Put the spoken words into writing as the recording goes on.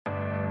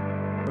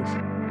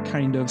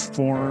kind of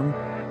form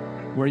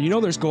where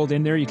there's gold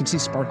in there, you can see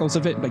sparkles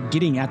of it, but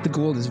getting at the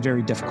gold is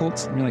very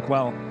difficult. And you're like,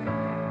 well,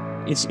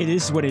 it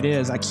is what it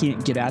is. I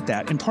can't get at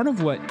that. And part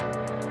of what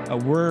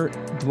we're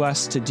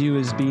blessed to do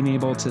is being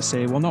able to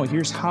say, well, no,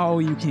 here's how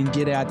you can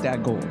get at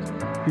that gold.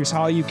 Here's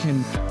how you can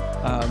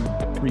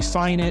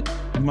refine it,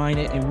 mine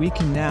it, and we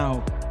can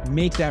now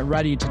make that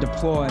ready to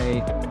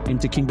deploy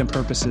into kingdom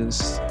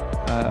purposes.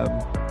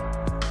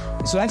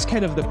 So that's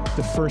kind of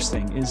the first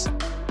thing, is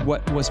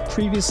what was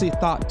previously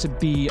thought to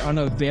be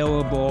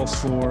unavailable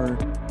for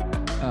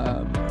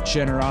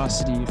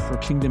generosity, for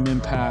kingdom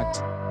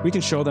impact. We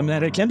can show them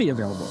that it can be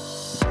available.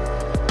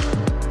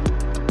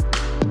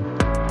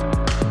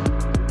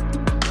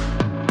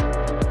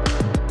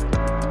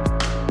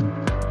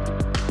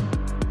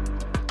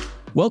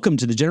 Welcome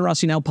to the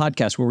Generosity Now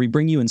podcast, where we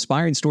bring you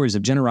inspiring stories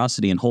of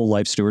generosity and whole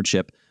life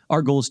stewardship.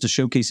 Our goal is to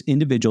showcase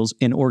individuals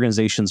and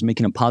organizations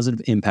making a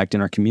positive impact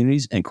in our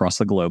communities and across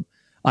the globe.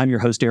 I'm your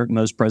host, Eric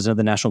Mose, president of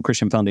the National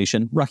Christian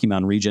Foundation, Rocky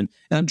Mountain Region,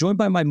 and I'm joined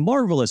by my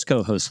marvelous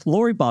co-host,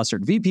 Laurie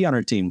Bossert, VP on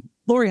our team.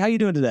 Laurie, how are you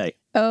doing today?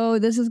 Oh,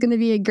 this is going to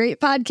be a great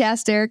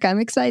podcast, Eric. I'm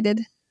excited.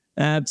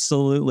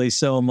 Absolutely.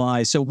 So am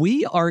I. So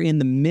we are in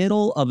the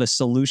middle of a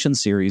solution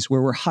series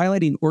where we're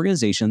highlighting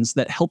organizations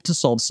that help to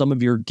solve some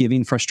of your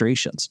giving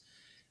frustrations.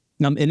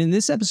 And in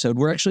this episode,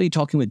 we're actually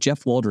talking with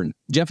Jeff Waldron.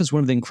 Jeff is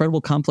one of the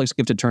incredible complex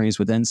gift attorneys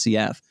with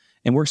NCF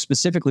and works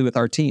specifically with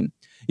our team.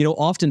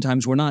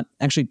 Oftentimes we're not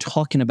actually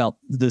talking about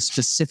the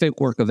specific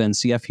work of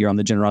NCF here on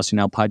the Generosity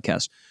Now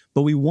podcast,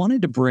 but we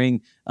wanted to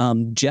bring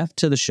Jeff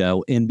to the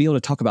show and be able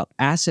to talk about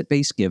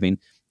asset-based giving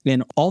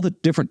and all the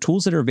different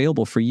tools that are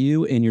available for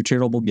you in your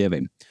charitable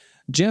giving.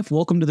 Jeff,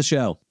 welcome to the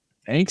show.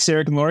 Thanks,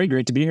 Eric and Laurie.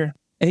 Great to be here.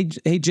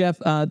 Hey, Jeff,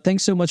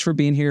 thanks so much for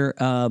being here.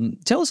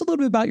 Tell us a little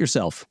bit about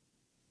yourself.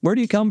 Where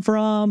do you come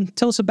from?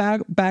 Tell us a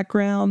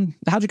background.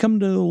 How'd you come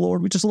to the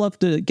Lord? We just love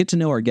to get to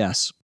know our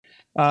guests.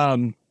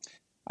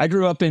 I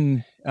grew up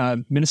in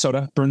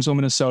Minnesota, Burnsville,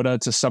 Minnesota.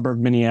 It's a suburb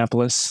of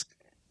Minneapolis.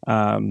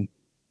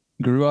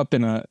 Grew up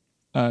in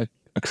a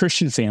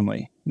Christian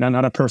family,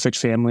 not a perfect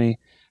family,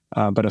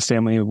 but a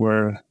family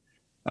where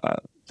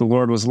the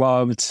Lord was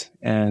loved,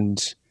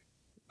 and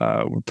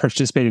we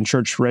participated in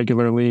church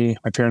regularly.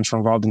 My parents were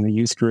involved in the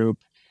youth group.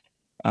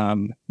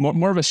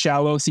 More of a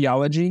shallow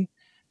theology,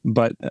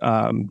 but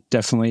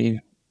definitely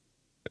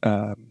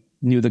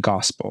knew the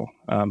gospel.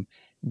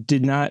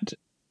 Did not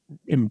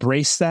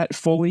embrace that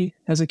fully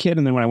as a kid.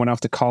 And then when I went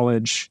off to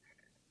college,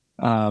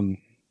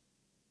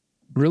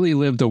 really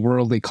lived a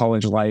worldly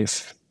college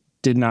life,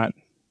 did not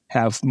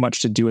have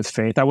much to do with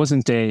faith. I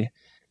wasn't a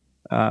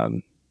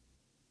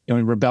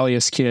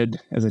rebellious kid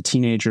as a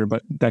teenager,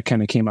 but that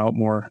kind of came out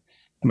more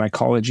in my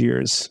college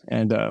years.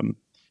 And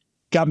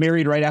got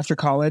married right after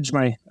college.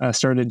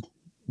 Started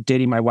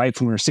dating my wife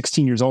when we were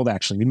 16 years old,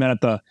 actually. We met at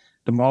the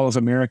Mall of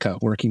America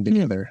working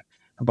together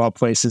of all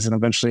places, and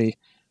eventually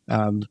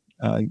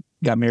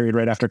got married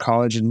right after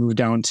college and moved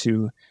down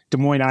to Des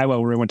Moines, Iowa,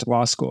 where I went to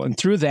law school. And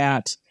through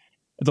that,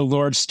 the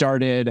Lord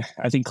started,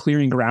 I think,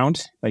 clearing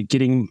ground, like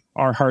getting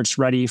our hearts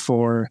ready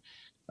for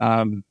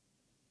the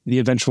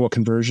eventual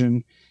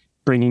conversion,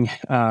 bringing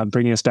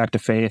us back to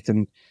faith.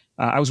 And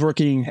I was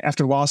working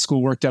after law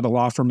school, worked at a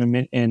law firm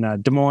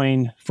in Des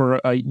Moines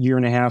for a year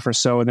and a half or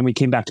so. And then we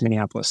came back to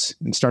Minneapolis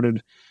and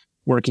started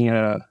working at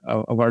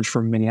a large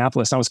firm in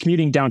Minneapolis. I was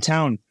commuting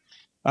downtown,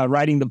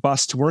 riding the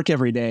bus to work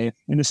every day.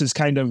 And this is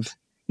kind of,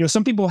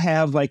 some people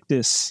have like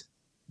this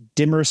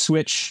dimmer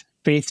switch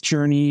faith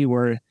journey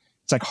where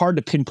it's like hard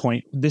to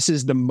pinpoint. This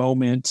is the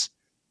moment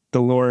the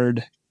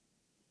Lord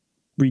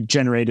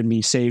regenerated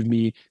me, saved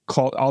me,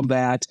 called all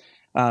that.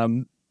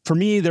 For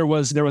me, there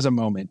was a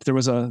moment. There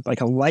was a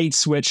light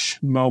switch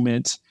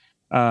moment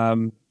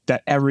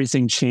that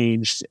everything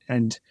changed.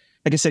 And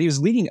like I said, he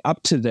was leading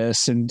up to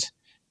this, and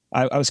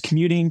I was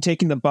commuting,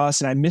 taking the bus,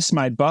 and I missed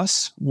my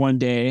bus one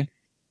day,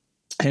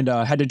 and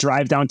had to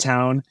drive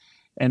downtown.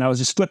 And I was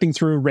just flipping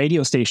through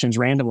radio stations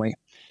randomly,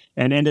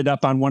 and ended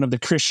up on one of the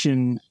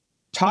Christian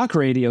talk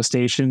radio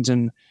stations.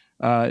 And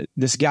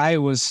this guy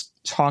was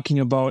talking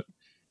about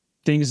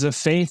things of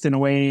faith in a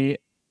way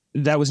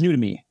that was new to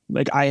me.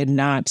 Like I had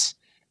not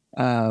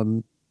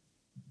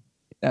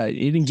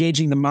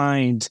engaging the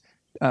mind,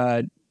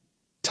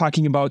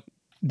 talking about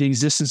the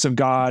existence of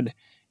God,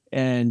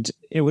 and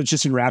it was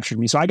just enraptured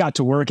me. So I got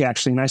to work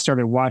actually, and I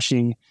started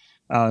watching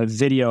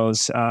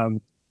videos.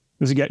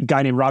 There's a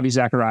guy named Ravi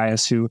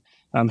Zacharias who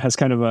has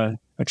kind of a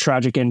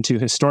tragic end to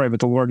his story, but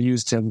the Lord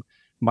used him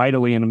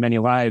mightily in many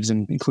lives,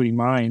 and including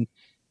mine.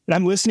 And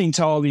I'm listening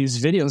to all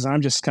these videos, and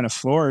I'm just kind of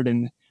floored.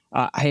 And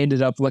I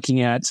ended up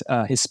looking at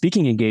his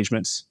speaking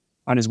engagements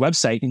on his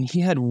website, and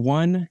he had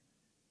one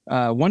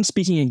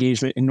speaking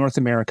engagement in North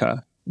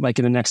America, like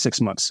in the next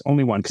 6 months,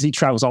 only one, because he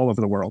travels all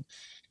over the world.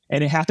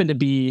 And it happened to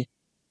be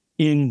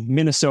in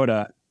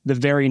Minnesota the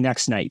very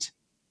next night.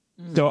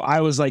 So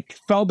I was like,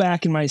 fell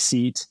back in my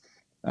seat.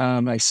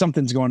 Like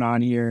something's going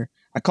on here.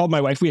 I called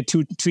my wife. We had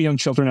two young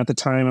children at the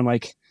time. I'm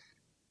like,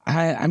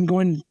 I'm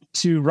going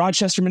to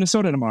Rochester,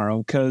 Minnesota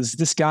tomorrow because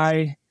this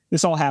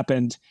all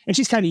happened. And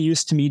she's kind of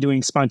used to me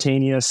doing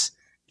spontaneous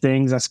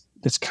things.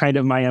 That's kind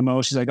of my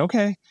MO. She's like,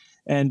 okay.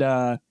 And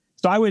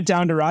so I went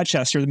down to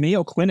Rochester. The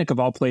Mayo Clinic, of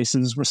all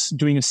places, was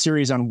doing a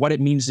series on what it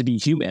means to be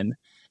human.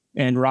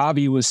 And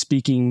Robbie was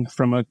speaking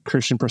from a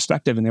Christian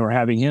perspective, and they were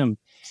having him.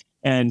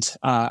 And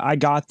I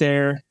got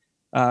there,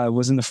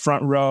 was in the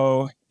front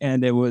row,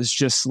 and it was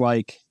just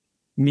like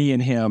me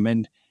and him.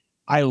 And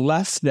I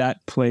left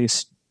that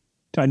place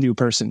a new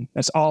person.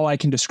 That's all I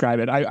can describe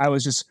it. I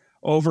was just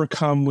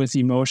overcome with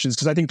emotions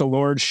because I think the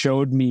Lord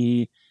showed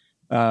me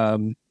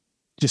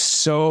just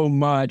so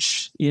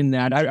much in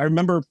that. I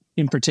remember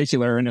in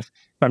particular, and if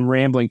I'm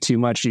rambling too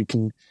much, you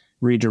can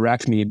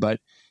redirect me, but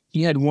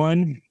he had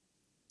one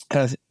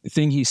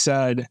thing he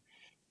said,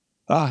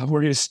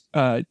 we're just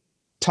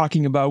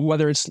talking about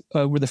whether it's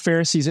where the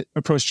Pharisees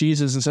approach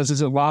Jesus and says,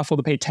 is it lawful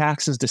to pay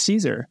taxes to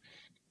Caesar?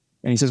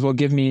 And he says, well,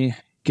 give me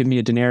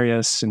a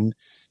denarius, and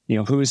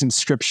whose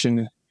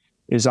inscription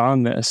is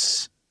on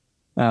this?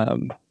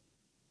 To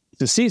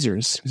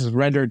Caesar's. He says,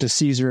 render to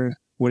Caesar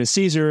what is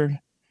Caesar,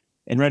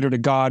 and render to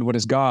God what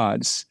is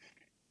God's.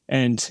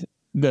 And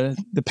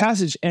the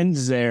passage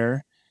ends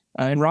there,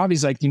 and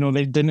Robbie's like, they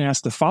didn't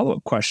ask the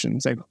follow-up question.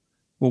 It's like,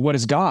 well, what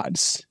is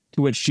God's?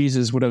 To which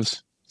Jesus would have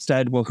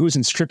said, well, whose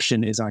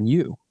inscription is on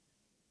you?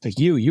 Like,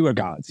 you are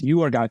God's.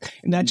 You are God.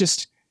 And that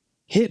just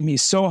hit me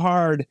so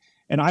hard.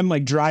 And I'm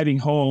like driving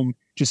home,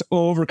 just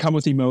overcome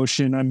with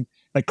emotion. I'm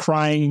like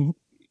crying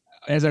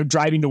as I'm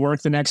driving to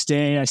work the next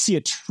day. I see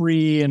a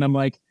tree, and I'm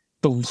like,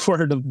 the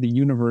Lord of the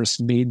universe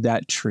made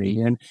that tree.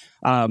 And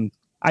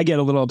I get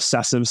a little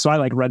obsessive. So I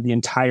like read the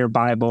entire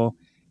Bible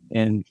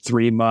in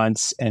 3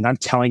 months, and I'm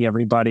telling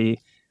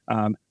everybody.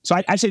 So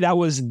I'd say that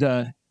was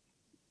a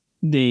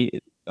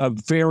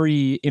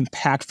very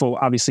impactful,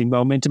 obviously,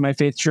 moment in my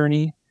faith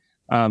journey.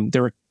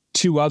 There were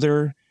two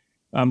other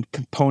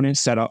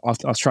components that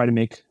I'll try to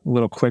make a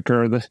little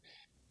quicker.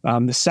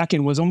 The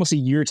second was almost a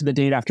year to the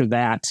date after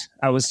that.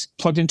 I was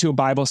plugged into a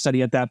Bible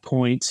study at that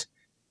point.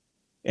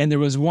 And there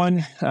was one,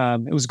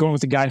 it was going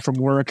with a guy from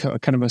work,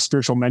 kind of a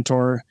spiritual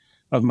mentor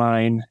of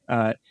mine.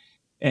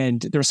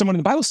 And there was someone in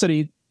the Bible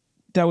study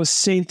that was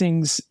saying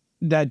things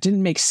that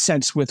didn't make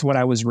sense with what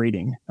I was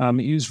reading.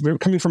 He was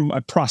coming from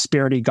a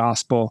prosperity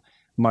gospel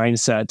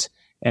mindset.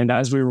 And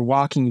as we were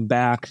walking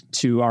back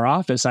to our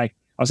office, I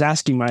was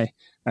asking my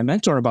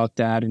mentor about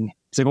that. And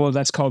he's like, well,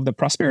 that's called the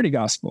prosperity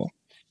gospel.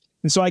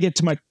 And so I get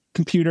to my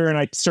computer and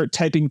I start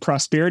typing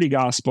prosperity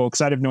gospel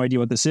because I have no idea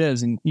what this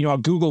is. And how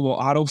Google will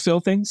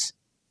autofill things?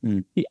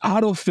 Google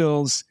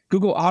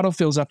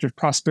autofills after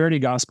prosperity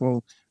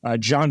gospel,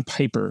 John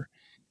Piper.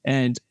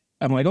 And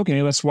I'm like,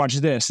 okay, let's watch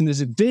this. And this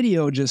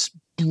video just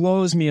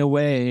blows me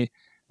away,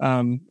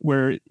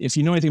 where if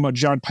you know anything about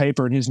John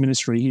Piper and his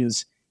ministry, he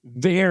is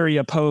very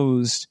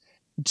opposed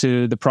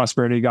to the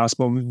prosperity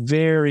gospel,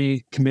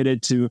 very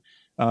committed to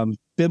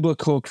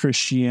biblical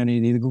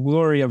Christianity, the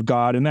glory of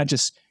God. And that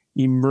just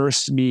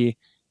immersed me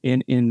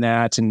in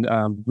that, and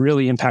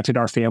really impacted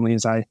our family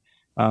as I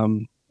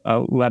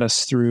led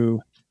us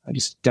through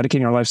just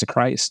dedicating our lives to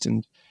Christ.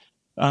 And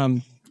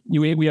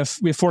we have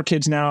 4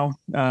 kids now.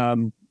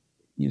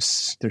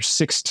 They're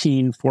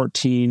 16,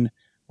 14,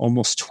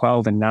 almost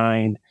 12, and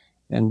 9.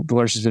 And the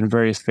Lord has been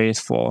very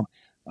faithful.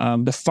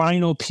 The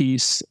final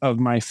piece of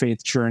my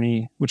faith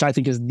journey, which I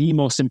think is the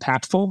most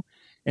impactful,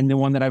 and the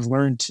one that I've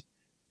learned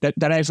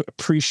that I've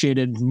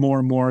appreciated more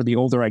and more the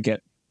older I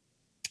get,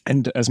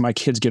 and as my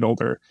kids get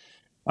older,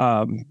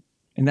 and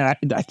that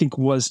I think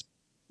was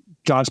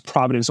God's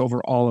providence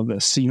over all of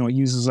this. So, it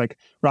uses like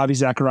Ravi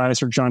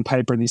Zacharias or John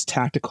Piper in these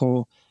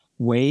tactical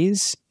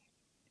ways.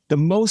 The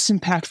most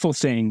impactful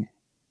thing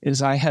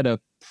is I had a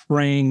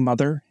praying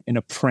mother and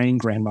a praying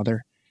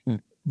grandmother,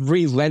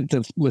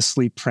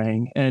 relentlessly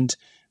praying. And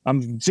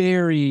I'm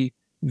very,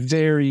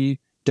 very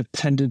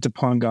dependent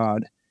upon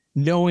God,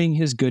 knowing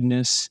his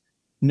goodness,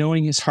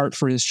 knowing his heart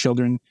for his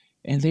children.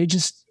 And they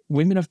just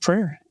women of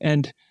prayer.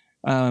 And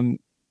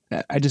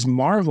I just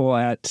marvel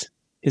at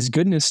his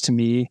goodness to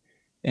me.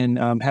 And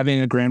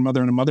having a grandmother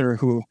and a mother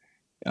who,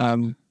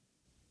 my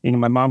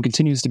mom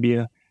continues to be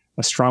a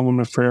strong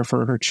woman of prayer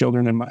for her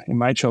children and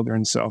my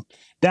children. So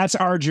that's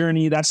our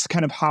journey. That's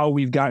kind of how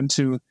we've gotten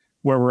to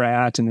where we're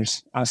at. And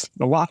there's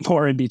a lot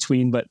more in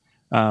between, but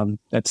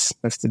that's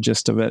the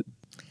gist of it.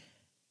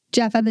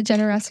 Jeff, on the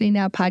Generosity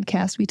Now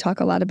podcast, we talk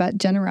a lot about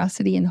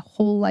generosity and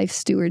whole life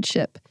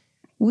stewardship.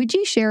 Would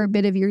you share a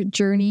bit of your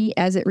journey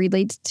as it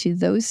relates to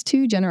those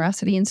two,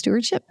 generosity and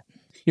stewardship?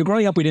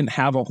 Growing up, we didn't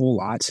have a whole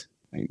lot.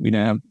 We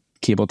didn't have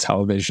cable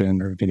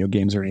television or video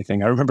games or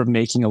anything. I remember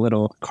making a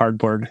little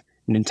cardboard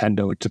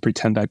Nintendo to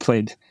pretend I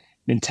played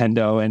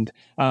Nintendo. And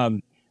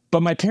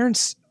but my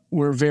parents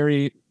were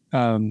very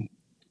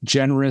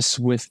generous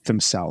with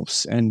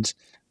themselves and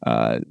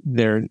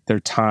their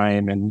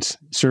time, and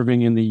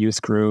serving in the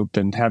youth group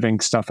and having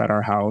stuff at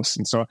our house.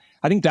 And so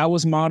I think that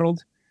was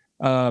modeled.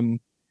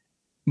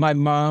 My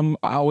mom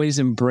always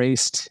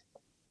embraced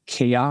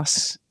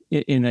chaos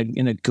in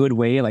a good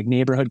way, like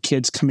neighborhood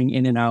kids coming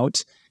in and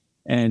out.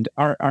 And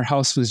our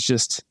house was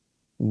just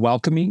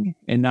welcoming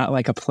and not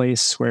like a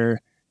place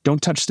where don't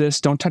touch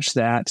this, don't touch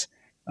that.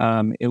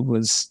 It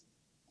was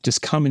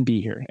just come and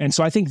be here. And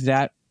so I think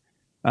that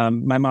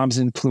my mom's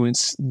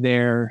influence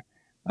there,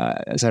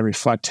 as I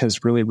reflect,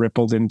 has really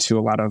rippled into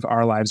a lot of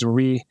our lives, where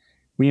we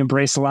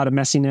embrace a lot of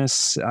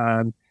messiness,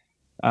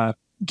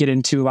 get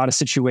into a lot of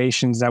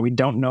situations that we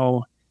don't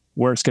know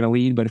where it's going to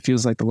lead, but it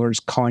feels like the Lord's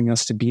calling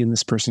us to be in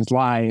this person's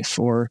life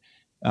or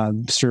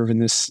serve in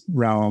this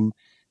realm.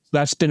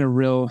 That's been a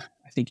real,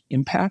 I think,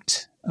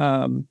 impact.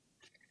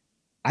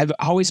 I've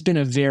always been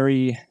a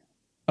very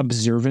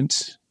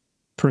observant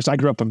person. I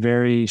grew up a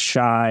very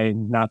shy,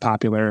 not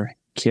popular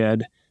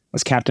kid. I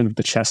was captain of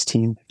the chess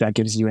team, if that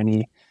gives you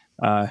any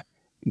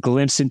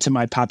glimpse into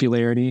my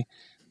popularity.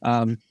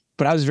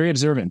 But I was very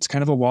observant,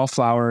 kind of a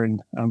wallflower,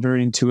 and I'm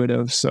very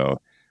intuitive.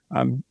 So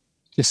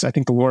just, I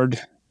think the Lord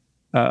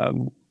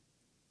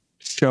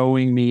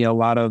showing me a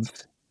lot of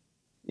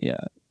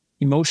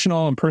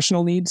emotional and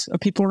personal needs of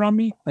people around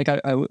me. Like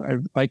I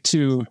like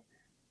to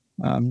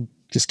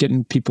just get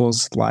in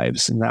people's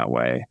lives in that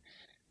way.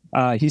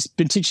 He's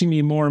been teaching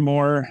me more and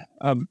more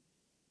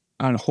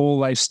on whole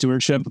life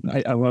stewardship.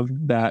 I love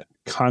that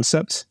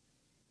concept.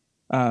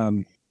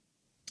 I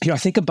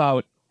think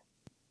about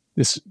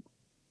this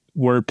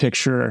word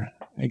picture,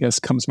 I guess,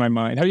 comes to my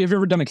mind. Have you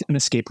ever done an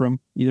escape room?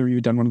 Either of you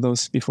done one of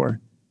those before?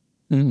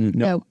 Mm-hmm.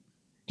 No.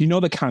 Do you know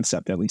the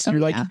concept at least? Oh, You're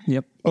like, yeah.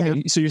 Yep. Okay,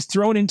 Yeah. so you're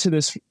thrown into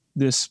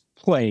this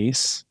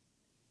place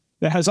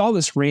that has all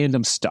this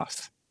random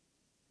stuff.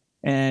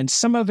 And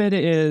some of it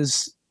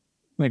is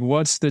like,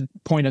 what's the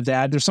point of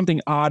that? There's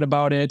something odd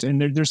about it.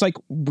 And there's like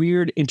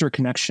weird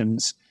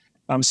interconnections.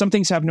 Some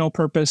things have no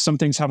purpose. Some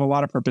things have a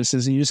lot of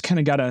purposes. And you just kind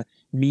of got to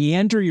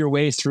meander your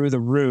way through the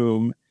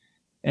room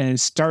and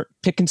start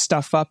picking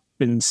stuff up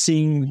and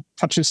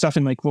touching stuff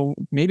and like, well,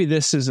 maybe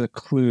this is a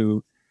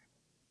clue.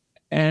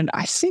 And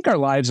I think our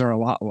lives are a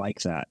lot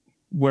like that,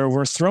 where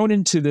we're thrown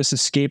into this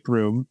escape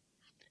room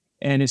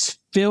and it's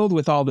filled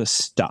with all this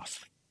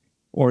stuff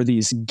or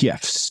these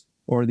gifts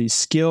or these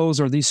skills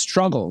or these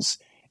struggles.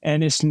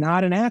 And it's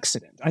not an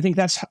accident. I think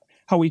that's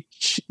how we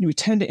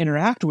tend to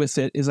interact with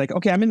it, is like,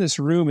 okay, I'm in this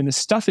room and this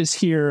stuff is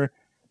here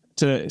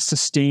to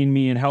sustain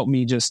me and help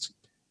me just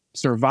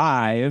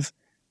survive.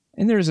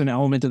 And there's an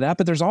element of that,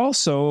 but there's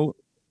also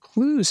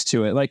clues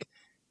to it. Like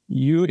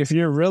if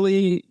you're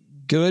really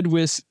good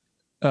with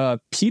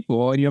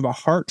people and you have a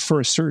heart for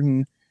a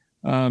certain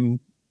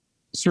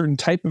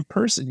type of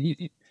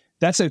person,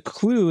 that's a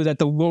clue that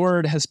the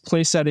Lord has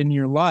placed that in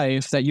your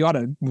life, that you ought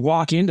to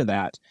walk into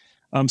that.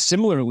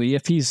 Similarly,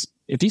 if he's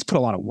put a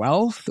lot of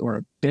wealth or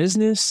a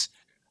business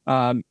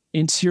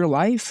into your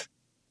life,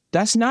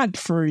 that's not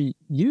for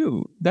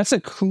you. That's a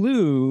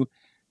clue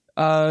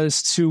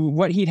as to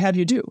what he'd have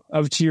you do,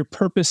 to your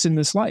purpose in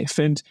this life.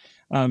 And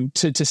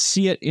to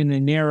see it in a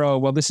narrow,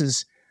 well, this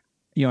is,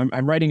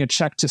 I'm writing a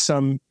check to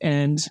some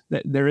end,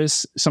 that there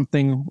is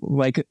something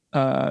like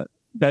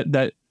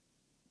that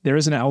there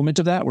is an element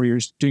of that where you're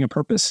doing a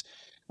purpose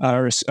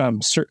or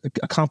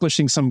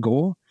accomplishing some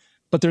goal.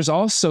 But there's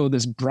also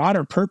this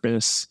broader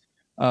purpose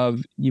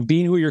of you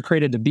being who you're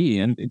created to be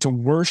and to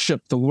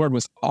worship the Lord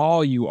with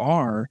all you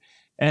are.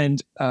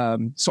 And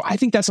so I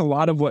think that's a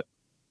lot of when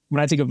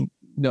I think of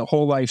the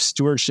whole life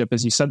stewardship,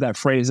 as you said that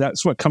phrase,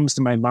 that's what comes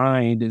to my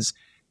mind is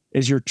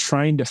you're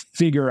trying to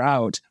figure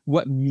out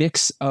what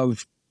mix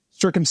of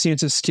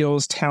circumstances,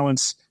 skills,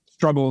 talents,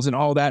 struggles, and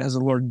all that has the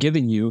Lord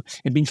given you,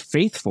 and being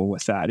faithful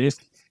with that.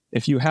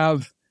 If you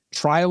have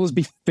trials,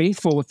 be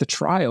faithful with the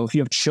trial. If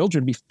you have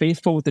children, be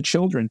faithful with the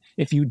children.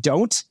 If you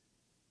don't,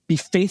 be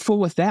faithful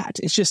with that.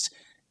 It's just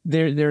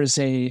there's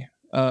a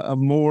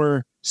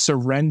more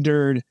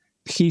surrendered,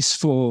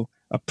 peaceful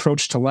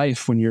approach to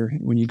life when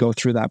you go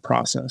through that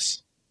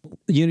process.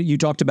 You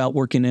talked about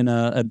working in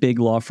a big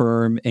law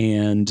firm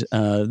and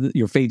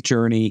your faith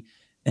journey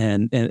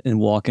and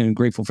walking, and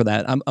grateful for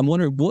that. I'm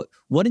wondering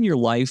what in your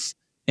life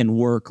and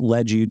work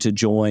led you to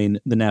join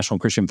the National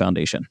Christian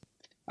Foundation?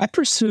 I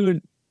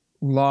pursued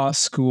law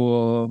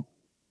school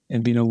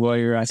and being a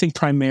lawyer. I think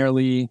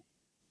primarily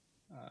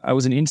I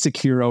was an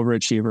insecure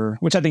overachiever,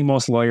 which I think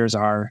most lawyers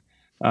are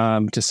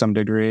to some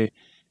degree.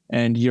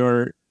 And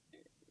you're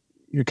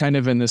kind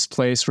of in this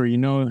place where,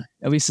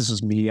 at least this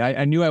was me.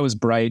 I knew I was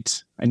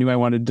bright. I knew I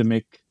wanted to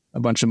make a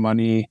bunch of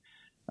money.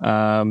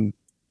 I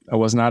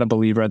was not a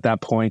believer at that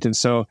point. And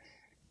so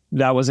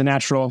that was a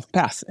natural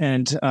path.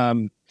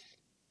 And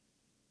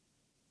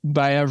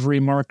by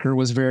every marker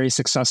was very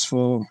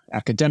successful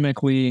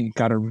academically,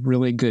 got a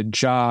really good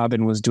job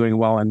and was doing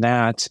well in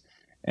that.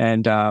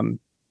 And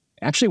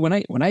actually,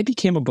 when I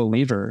became a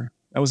believer,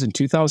 that was in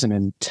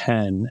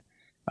 2010,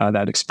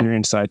 that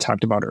experience that I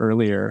talked about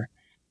earlier.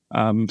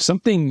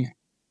 Something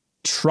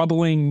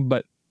troubling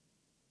but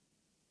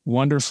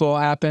wonderful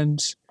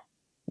happened,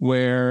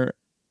 where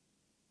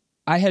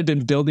I had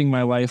been building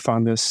my life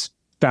on this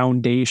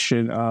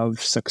foundation of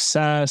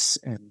success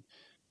and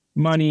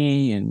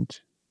money and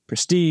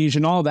prestige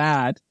and all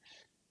that.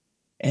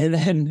 And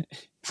then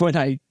when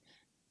I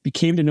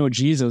became to know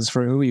Jesus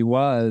for who he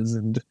was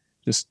and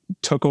just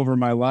took over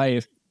my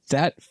life,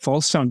 that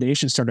false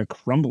foundation started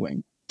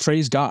crumbling.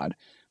 Praise God.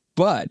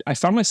 But I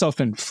found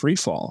myself in free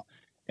fall.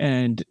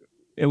 And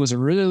it was a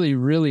really,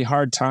 really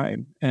hard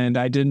time. And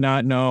I did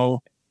not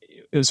know,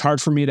 it was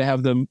hard for me to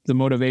have the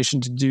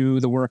motivation to do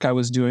the work I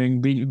was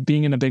doing.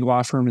 Being in a big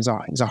law firm is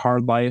a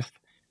hard life,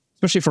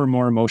 especially for a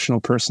more emotional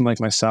person like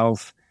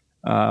myself.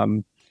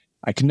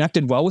 I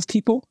connected well with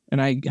people,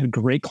 and I had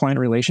great client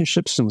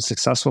relationships and was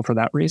successful for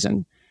that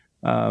reason.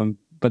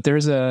 But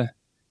there's a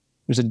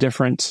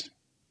different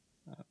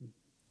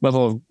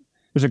level of,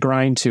 there's a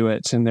grind to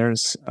it, and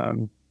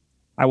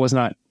I was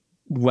not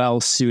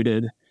well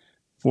suited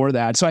for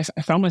that. So I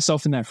found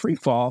myself in that free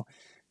fall.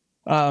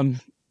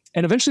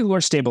 And eventually the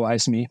Lord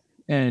stabilized me,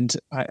 and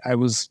I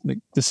was like,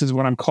 this is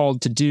what I'm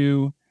called to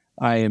do.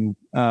 I am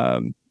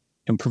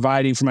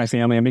providing for my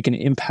family. I'm making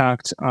an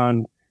impact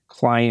on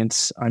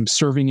clients. I'm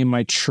serving in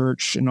my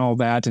church and all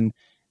that. And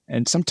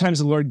sometimes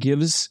the Lord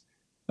gives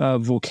a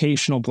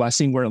vocational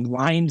blessing where it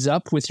lines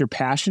up with your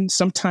passion.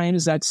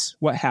 Sometimes that's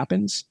what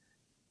happens,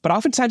 but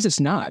oftentimes it's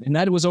not. And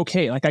that was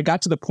okay. Like, I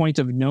got to the point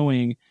of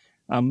knowing,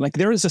 like,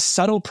 there is a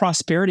subtle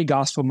prosperity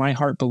gospel my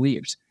heart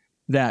believed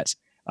that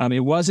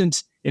it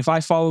wasn't, if I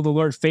follow the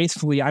Lord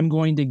faithfully, I'm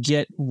going to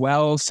get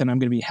wealth and I'm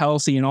going to be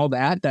healthy and all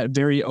that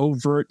very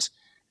overt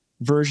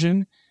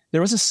version.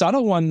 There was a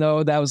subtle one,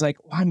 though, that was like,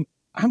 well,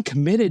 I'm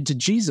committed to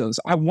Jesus.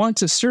 I want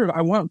to serve.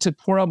 I want to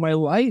pour out my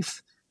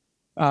life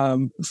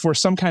for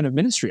some kind of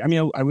ministry. I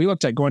mean, we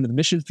looked at going to the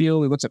mission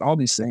field. We looked at all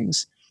these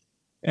things.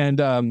 And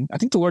I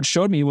think the Lord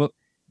showed me, well,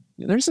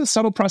 there's a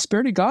subtle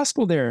prosperity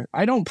gospel there.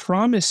 I don't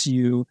promise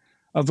you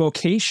a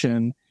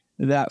vocation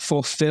that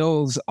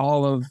fulfills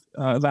all of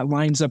that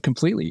lines up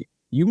completely.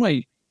 You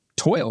might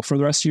toil for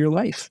the rest of your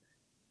life,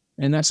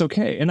 and that's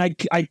okay. And I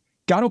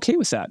got okay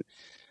with that.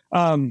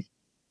 And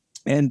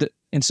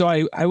so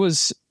I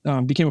was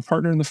became a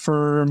partner in the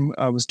firm.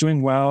 I was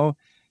doing well,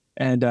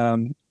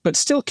 and but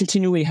still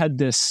continually had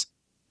this,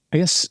 I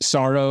guess,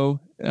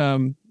 sorrow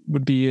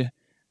would be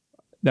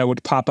that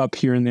would pop up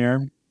here and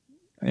there.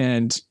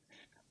 And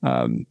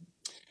I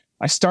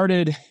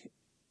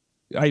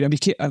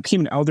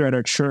became an elder at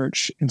our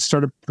church and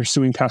started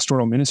pursuing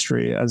pastoral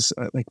ministry as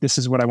like, this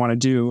is what I want to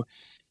do.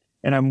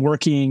 And I'm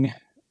working,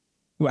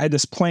 I had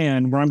this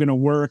plan where I'm going to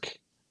work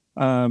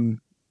and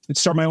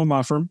start my own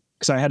law firm,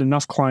 because I had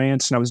enough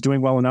clients and I was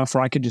doing well enough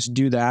where I could just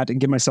do that and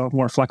give myself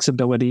more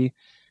flexibility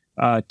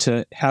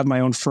to have my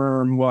own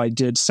firm while I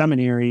did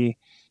seminary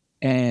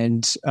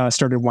and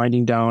started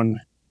winding down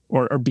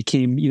or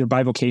became either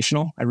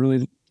bivocational. I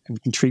really am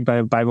intrigued by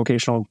a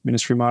bivocational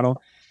ministry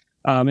model.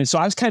 And so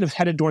I was kind of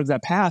headed towards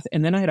that path.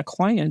 And then I had a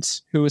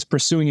client who was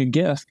pursuing a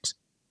gift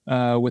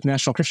with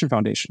National Christian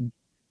Foundation.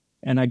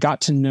 And I got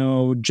to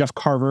know Jeff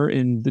Carver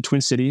in the Twin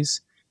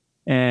Cities,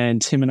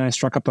 and him and I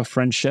struck up a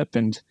friendship.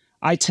 And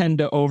I tend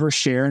to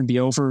overshare and be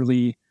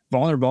overly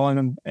vulnerable.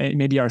 And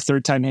maybe our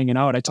third time hanging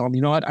out, I told him,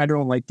 you know what? I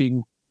don't like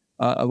being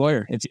a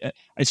lawyer.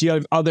 If you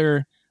have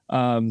other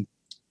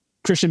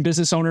Christian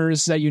business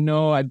owners that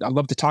I'd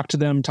love to talk to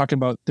them, talking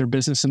about their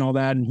business and all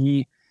that. And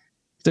he's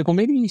like, well,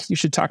 maybe you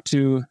should talk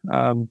to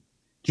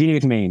Jeannie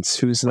McMains,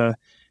 who's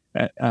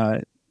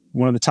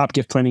one of the top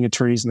gift planning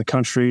attorneys in the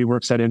country,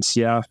 works at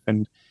NCF.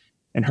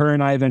 And her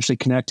and I eventually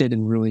connected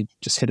and really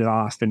just hit it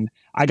off. And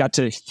I got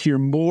to hear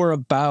more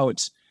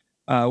about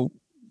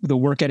the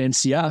work at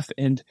NCF.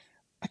 And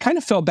I kind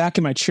of fell back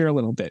in my chair a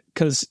little bit,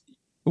 because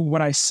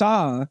what I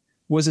saw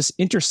was this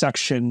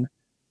intersection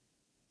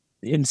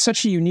in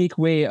such a unique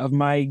way of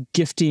my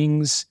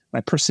giftings,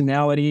 my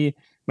personality,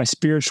 my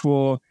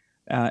spiritual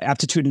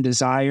aptitude and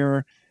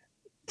desire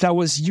that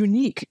was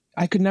unique.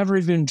 I could never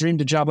even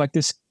dreamed a job like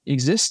this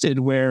existed,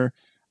 where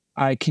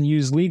I can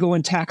use legal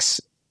and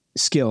tax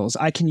skills.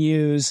 I can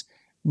use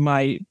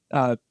my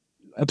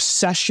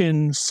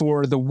obsession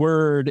for the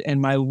word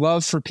and my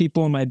love for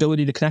people and my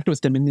ability to connect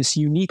with them in this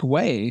unique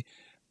way,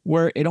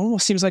 where it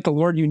almost seems like the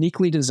Lord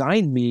uniquely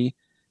designed me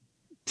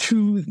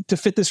to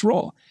fit this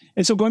role.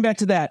 And so going back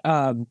to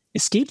that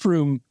escape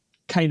room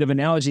kind of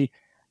analogy,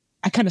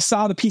 I kind of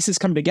saw the pieces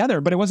come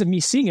together, but it wasn't me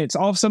seeing it. It's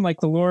all of a sudden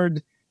like the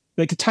Lord,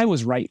 like the time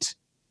was right.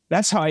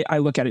 That's how I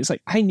look at it. It's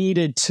like I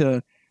needed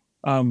to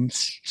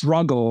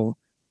struggle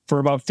for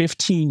about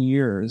 15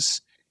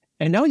 years.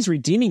 And now he's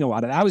redeeming a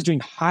lot of that. I was doing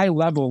high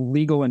level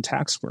legal and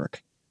tax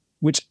work,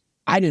 which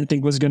I didn't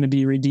think was going to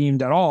be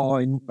redeemed at all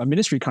in a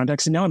ministry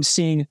context. And now I'm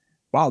seeing,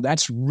 wow,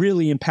 that's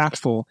really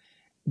impactful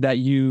that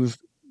you've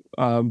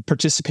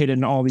participated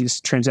in all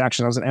these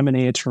transactions. I was an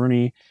M&A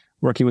attorney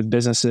working with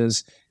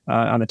businesses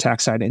on the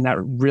tax side, and that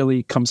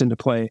really comes into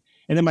play.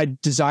 And then my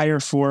desire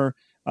for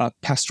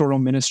pastoral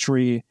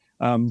ministry,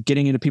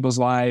 getting into people's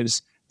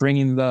lives,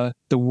 bringing the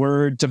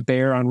word to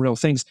bear on real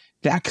things,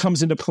 that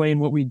comes into play in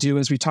what we do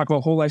as we talk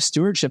about whole life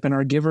stewardship and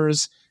our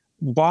givers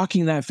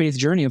walking that faith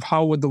journey of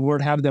how would the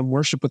Lord have them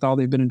worship with all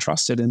they've been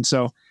entrusted. And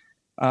so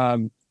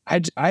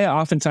I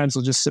oftentimes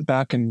will just sit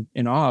back in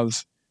awe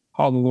of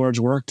how the Lord's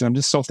worked. And I'm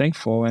just so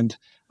thankful. And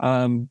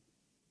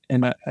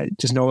I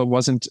just know it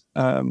wasn't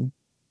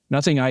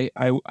nothing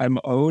I'm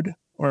owed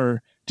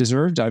or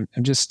deserved. I'm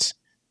just,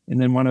 and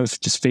then want to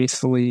just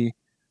faithfully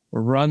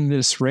run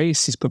this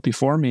race he's put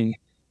before me.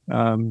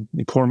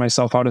 Pour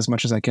myself out as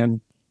much as I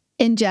can.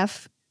 And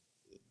Jeff,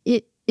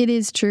 it It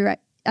is true.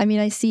 I mean,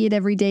 I see it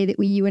every day that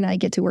you and I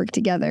get to work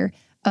together,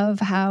 of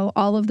how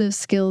all of those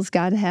skills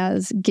God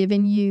has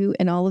given you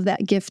and all of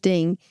that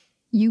gifting,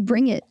 you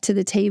bring it to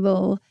the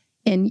table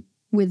and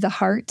with the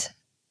heart,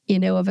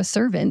 of a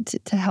servant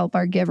to help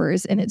our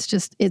givers. And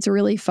it's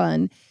really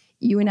fun.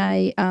 You and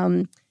I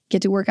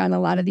get to work on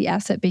a lot of the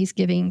asset-based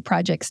giving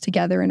projects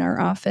together in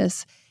our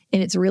office,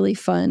 and it's really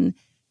fun.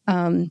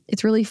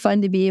 It's really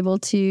fun to be able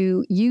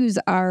to use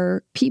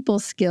our people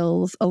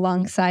skills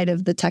alongside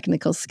of the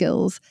technical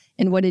skills,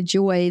 and what a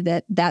joy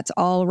that that's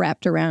all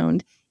wrapped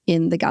around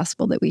in the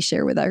gospel that we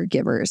share with our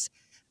givers.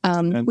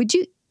 Would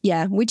you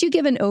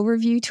give an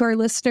overview to our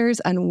listeners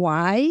on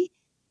why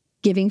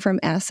giving from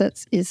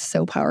assets is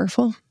so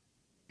powerful?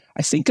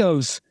 I think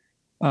of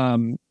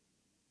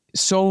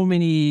so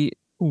many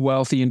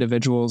wealthy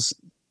individuals,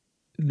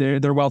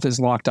 their wealth is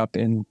locked up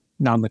in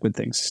non-liquid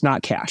things. It's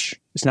not cash.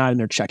 It's not in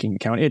their checking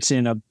account. It's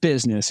in a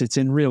business. It's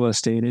in real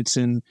estate. It's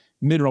in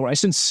mineral.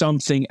 It's in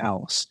something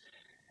else.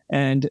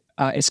 And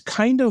it's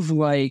kind of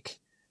like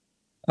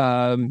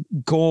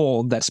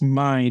gold that's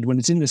mined when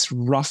it's in this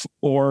rough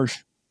ore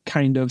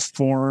kind of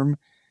form,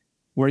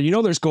 where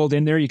there's gold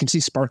in there. You can see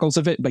sparkles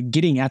of it, but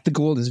getting at the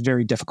gold is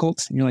very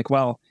difficult. And you're like,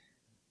 well,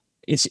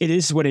 it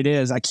is what it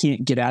is. I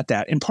can't get at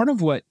that. And part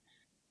of what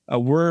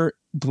we're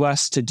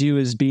blessed to do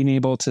is being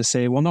able to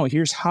say, well, no,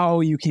 here's how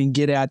you can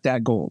get at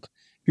that gold.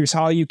 Here's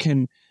how you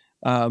can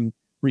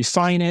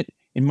refine it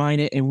and mine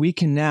it. And we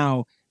can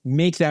now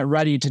make that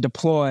ready to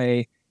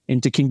deploy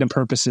into kingdom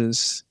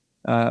purposes.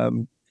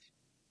 So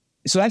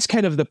that's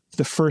kind of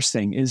the first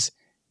thing, is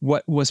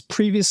what was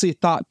previously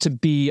thought to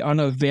be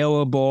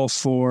unavailable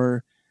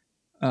for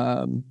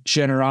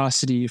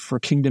generosity, for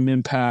kingdom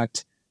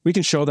impact. We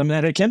can show them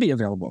that it can be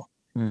available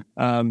in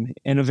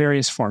a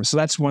various forms. So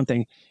that's one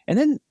thing. And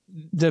then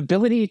the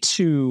ability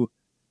to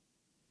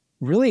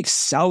really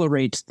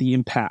accelerate the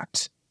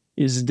impact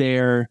is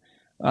there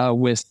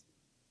with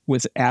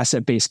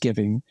asset-based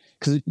giving.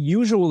 Because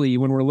usually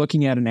when we're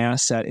looking at an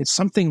asset, it's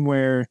something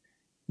where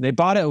they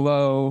bought it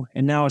low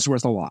and now it's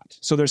worth a lot.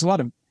 So there's a lot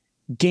of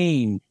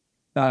gain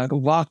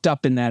locked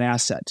up in that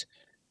asset.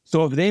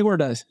 So if they were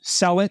to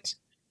sell it,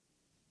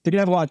 they're going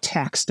to have a lot of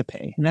tax to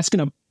pay. And that's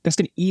going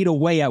to eat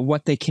away at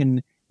what they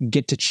can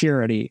get to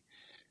charity.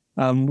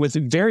 With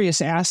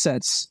various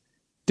assets,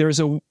 there's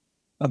a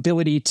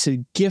ability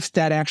to gift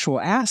that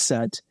actual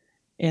asset,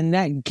 and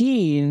that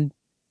gain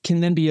can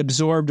then be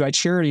absorbed by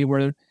charity,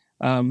 where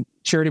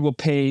charity will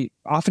pay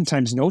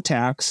oftentimes no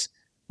tax,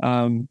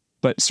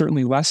 but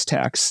certainly less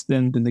tax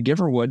than the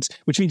giver would,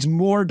 which means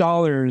more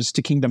dollars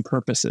to kingdom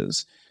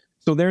purposes.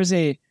 So there's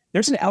an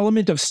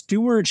element of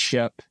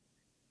stewardship,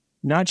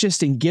 not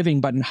just in giving,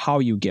 but in how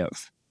you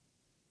give.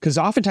 Because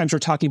oftentimes we're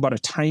talking about a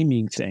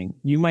timing thing.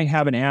 You might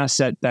have an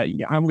asset that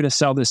I'm going to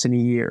sell this in a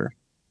year,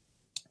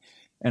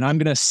 and I'm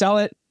going to sell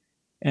it,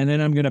 and then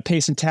I'm going to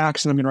pay some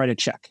tax, and I'm going to write a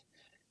check.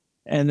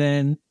 And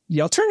then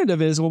the alternative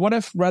is, well, what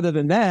if rather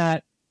than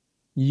that,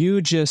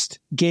 you just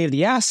gave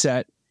the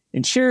asset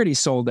and charity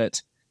sold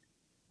it?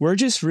 We're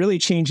just really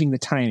changing the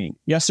timing.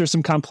 Yes, there's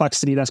some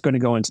complexity that's going to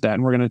go into that,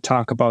 and we're going to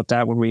talk about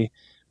that when we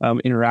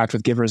interact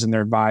with givers and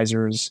their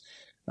advisors.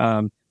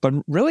 But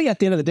really, at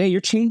the end of the day, you're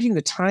changing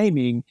the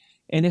timing.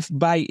 And if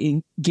by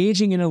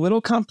engaging in a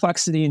little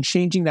complexity and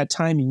changing that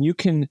timing, you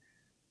can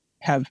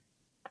have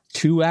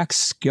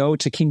 2x go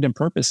to kingdom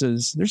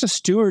purposes, there's a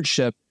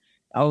stewardship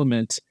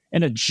element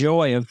and a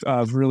joy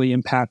of really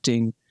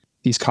impacting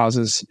these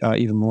causes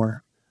even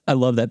more. I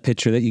love that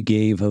picture that you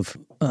gave of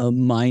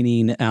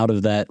mining out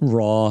of that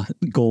raw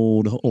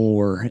gold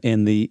ore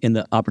and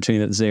the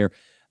opportunity that's there.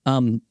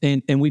 And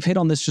we've hit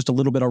on this just a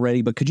little bit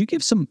already, but could you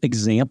give some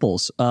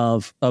examples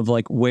of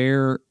like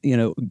where,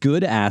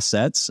 good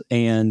assets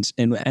and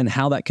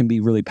how that can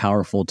be really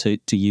powerful to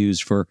use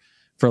for,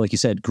 like you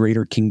said,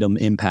 greater kingdom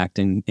impact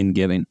in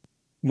giving?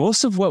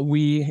 Most of what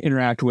we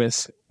interact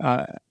with,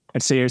 I'd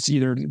say it's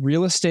either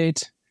real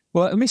estate.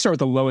 Well, let me start with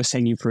the lowest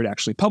hanging fruit,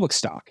 actually, public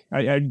stock.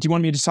 Do you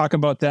want me to talk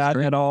about that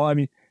at all? I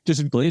mean,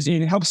 just please.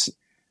 It helps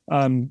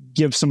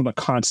give some of the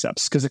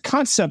concepts, because the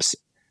concepts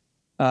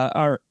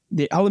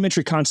the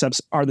elementary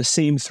concepts are the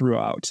same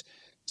throughout.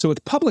 So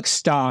with public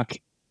stock,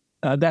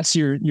 that's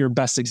your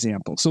best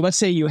example. So let's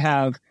say you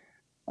have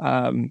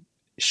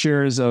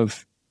shares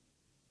of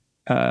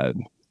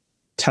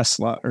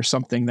Tesla or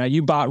something that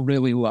you bought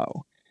really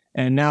low,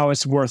 and now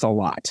it's worth a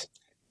lot.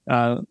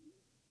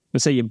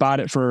 Let's say you bought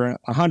it for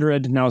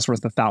 100, now it's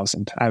worth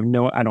 1,000. I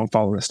don't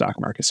follow the stock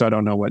market, so I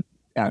don't know what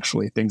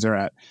actually things are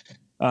at.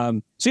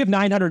 So you have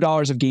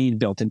 $900 of gain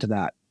built into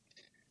that.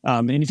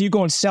 And if you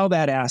go and sell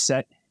that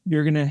asset,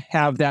 you're going to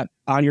have that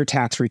on your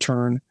tax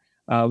return.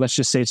 Let's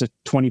just say it's a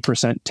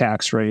 20%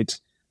 tax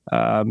rate.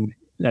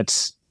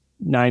 That's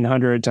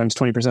 900 times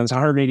 20%. That's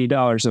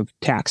 $180 of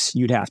tax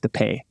you'd have to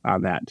pay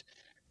on that.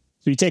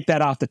 So you take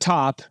that off the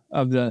top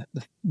of the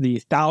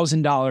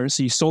 $1,000.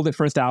 So you sold it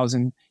for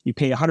 $1,000. You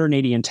pay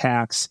 $180 in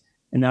tax,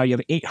 and now you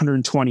have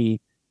 $820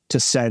 to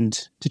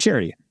send to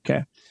charity.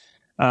 Okay,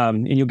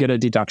 and you'll get a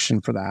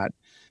deduction for that.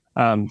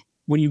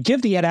 When you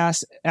give the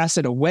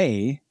asset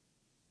away,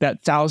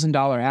 that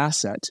 $1,000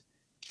 asset,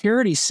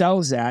 charity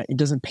sells that and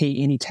doesn't pay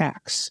any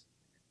tax.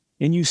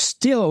 And you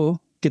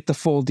still get the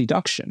full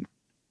deduction.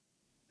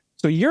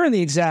 So you're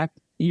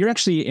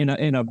actually in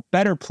a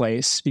better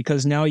place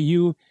because now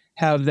you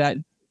have that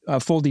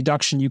full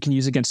deduction you can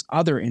use against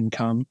other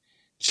income.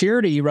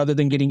 Charity, rather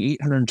than getting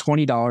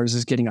 $820,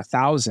 is getting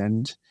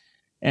 $1,000,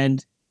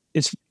 and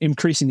it's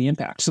increasing the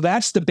impact. So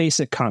that's the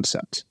basic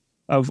concept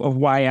of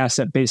why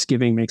asset-based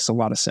giving makes a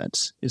lot of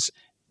sense. Is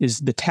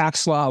the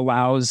tax law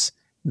allows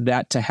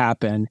that to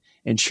happen,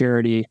 and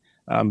charity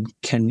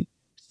can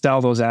sell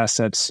those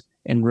assets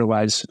and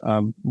realize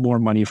more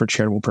money for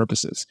charitable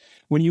purposes.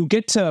 When you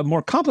get to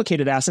more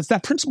complicated assets,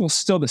 that principle is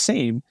still the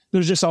same.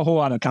 There's just a whole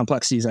lot of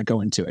complexities that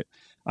go into it.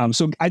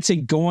 So I'd say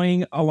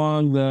going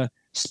along the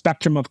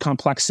spectrum of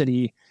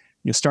complexity,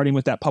 starting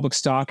with that public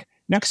stock.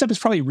 Next up is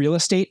probably real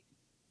estate.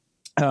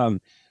 Real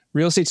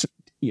estate's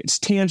it's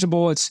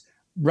tangible. It's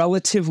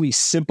relatively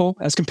simple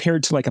as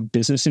compared to like a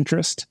business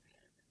interest.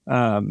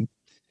 And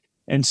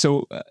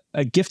so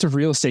a gift of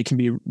real estate can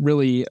be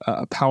really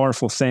a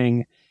powerful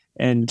thing.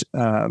 And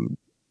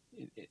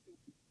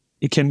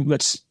you can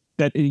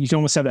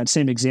almost have that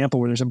same example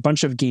where there's a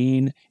bunch of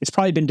gain. It's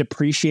probably been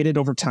depreciated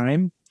over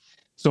time.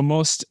 So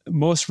most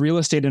real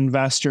estate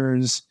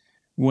investors,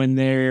 when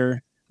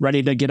they're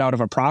ready to get out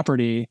of a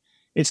property,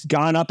 it's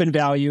gone up in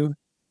value.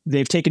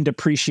 They've taken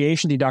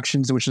depreciation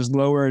deductions, which has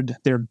lowered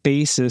their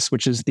basis,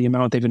 which is the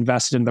amount they've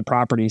invested in the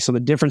property. So the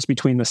difference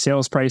between the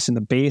sales price and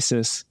the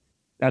basis,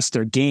 that's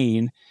their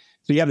gain.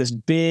 So you have this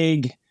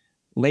big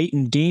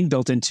latent gain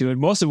built into it.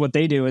 Most of what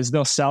they do is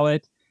they'll sell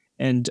it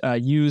and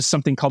use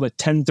something called a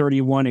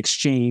 1031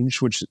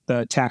 exchange, which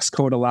the tax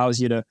code allows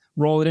you to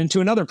roll it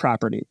into another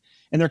property.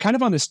 And they're kind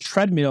of on this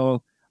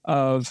treadmill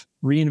of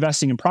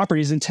reinvesting in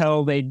properties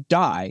until they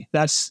die.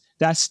 That's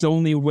the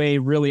only way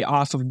really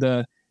off of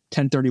the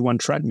 1031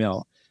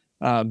 treadmill.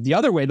 The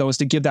other way, though, is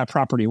to give that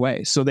property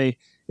away. So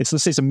let's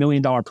say it's $1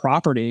 million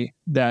property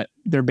that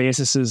their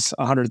basis is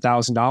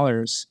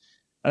 $100,000.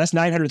 That's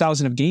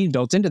 $900,000 of gain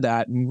built into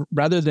that. And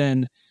rather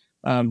than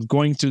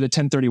going through the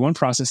 1031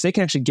 process, they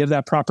can actually give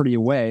that property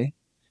away.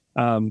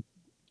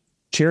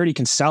 Charity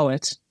can sell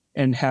it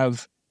and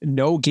have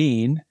no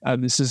gain.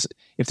 This is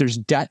if there's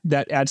debt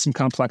that adds some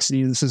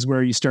complexity. This is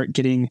where you start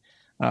getting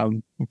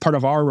part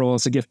of our role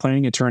as a gift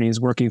planning attorney is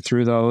working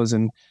through those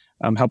and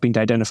helping to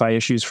identify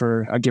issues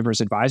for a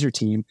giver's advisor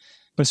team.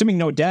 But assuming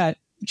no debt,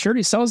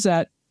 charity sells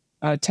that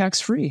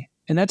tax-free,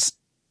 and that's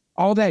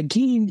all that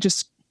gain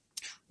just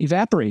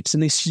evaporates,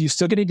 and you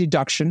still get a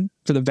deduction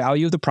for the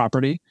value of the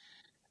property,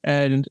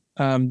 and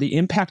the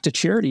impact to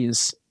charity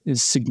is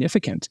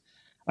significant.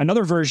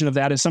 Another version of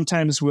that is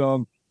sometimes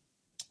we'll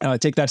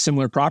take that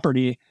similar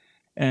property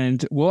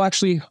and we'll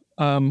actually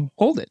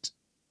hold it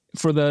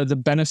for the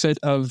benefit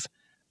of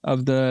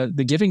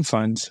the giving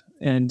fund,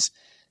 and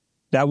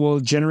that will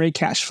generate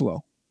cash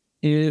flow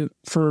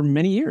for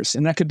many years.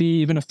 And that could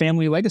be even a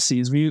family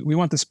legacy. We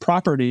want this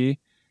property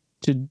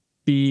to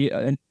be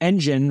an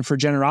engine for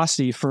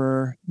generosity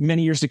for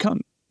many years to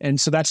come.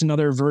 And so that's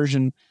another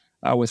version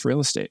with real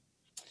estate.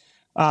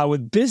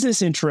 With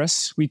business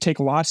interests, we take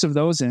lots of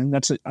those in.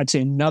 That's, I'd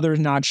say, another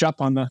notch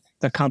up on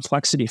the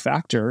complexity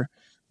factor,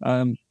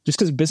 just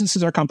because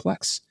businesses are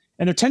complex.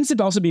 And there tends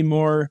to also be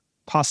more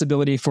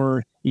possibility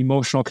for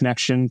emotional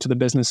connection to the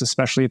business,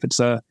 especially if it's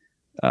the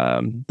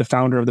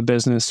founder of the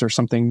business or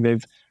something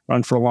they've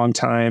run for a long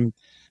time.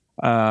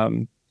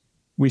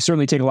 We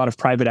certainly take a lot of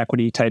private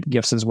equity type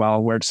gifts as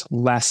well, where it's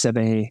less of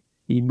a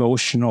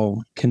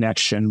emotional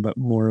connection, but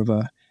more of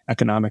a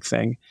economic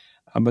thing.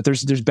 But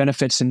there's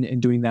benefits in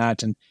doing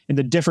that. And in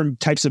the different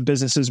types of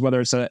businesses,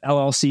 whether it's a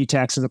LLC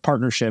tax as a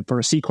partnership or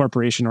a C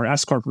corporation or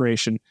S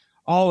corporation,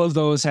 all of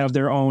those have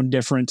their own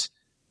different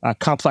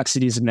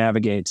complexities to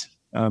navigate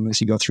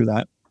as you go through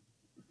that.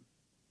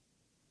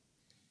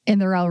 And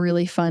they're all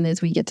really fun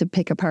as we get to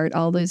pick apart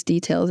all those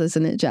details,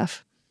 isn't it,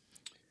 Jeff?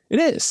 It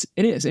is.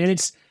 And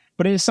it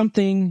is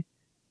something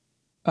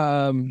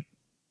to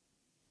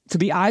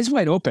be eyes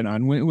wide open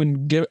on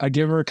when a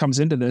giver comes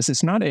into this.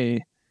 It's not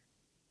a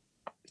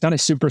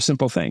super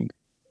simple thing.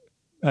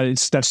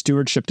 It's that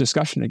stewardship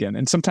discussion again.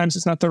 And sometimes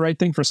it's not the right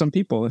thing for some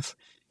people.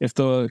 If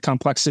the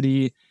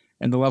complexity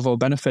and the level of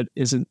benefit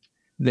isn't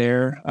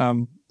there,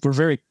 we're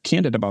very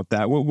candid about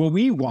that. What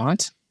we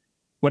want,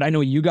 what I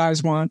know you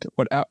guys want,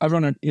 what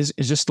everyone is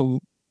just the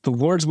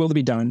Lord's will to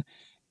be done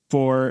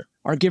for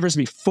our givers to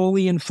be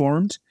fully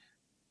informed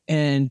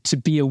and to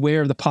be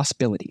aware of the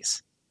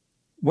possibilities.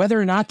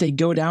 Whether or not they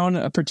go down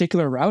a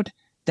particular route,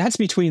 that's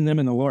between them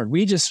and the Lord.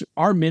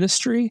 Our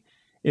ministry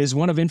is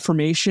one of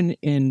information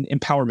and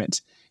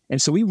empowerment.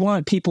 And so we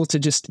want people to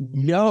just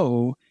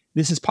know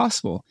this is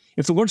possible.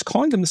 If the Lord's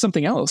calling them to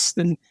something else,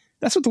 then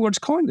that's what the Lord's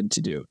calling them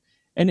to do.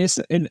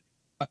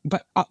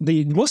 But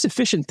the most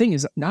efficient thing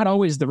is not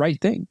always the right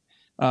thing.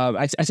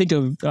 I think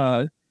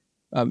of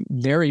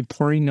Mary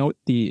pouring out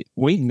the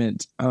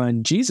ointment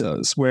on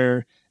Jesus,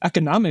 where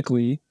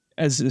economically,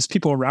 as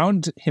people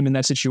around him in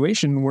that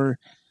situation were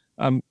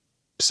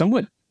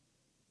somewhat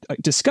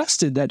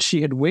disgusted that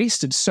she had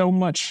wasted so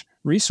much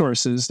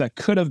resources that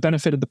could have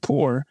benefited the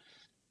poor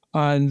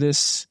on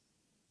this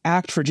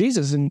act for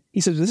Jesus. And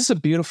he says, this is a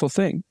beautiful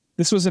thing.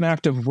 This was an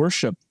act of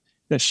worship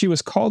that she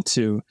was called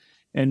to,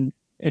 and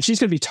she's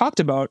going to be talked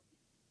about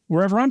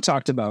wherever I'm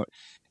talked about.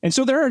 And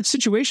so there are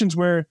situations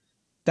where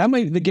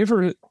the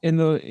giver in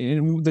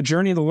the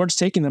journey the Lord's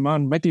taking them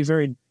on might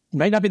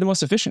not be the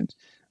most efficient.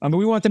 But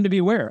we want them to be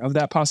aware of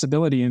that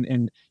possibility.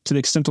 And to the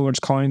extent the Lord's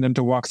calling them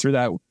to walk through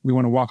that, we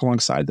want to walk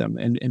alongside them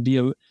and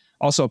be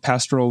also a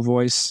pastoral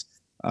voice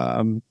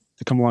to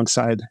come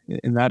alongside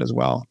in that as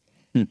well.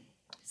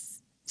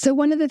 So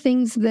one of the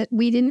things that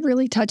we didn't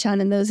really touch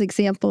on in those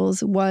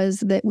examples was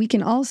that we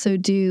can also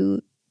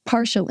do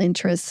partial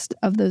interest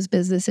of those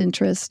business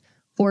interests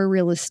or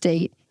real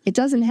estate. It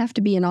doesn't have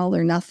to be an all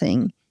or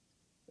nothing.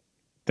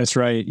 That's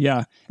right.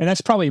 Yeah. And that's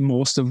probably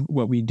most of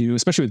what we do,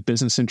 especially with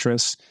business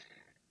interests.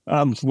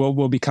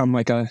 We'll become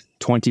like a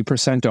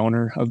 20%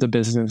 owner of the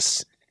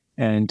business.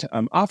 And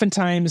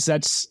oftentimes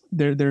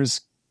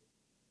there's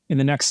in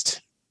the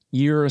next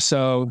year or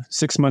so,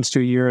 6 months to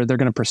a year, they're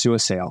going to pursue a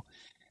sale.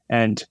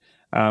 And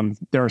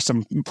there are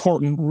some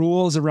important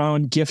rules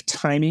around gift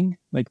timing.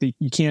 Like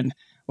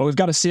we've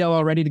got a sale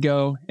all ready to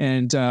go.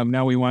 And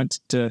now we want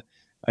to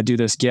do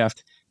this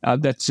gift.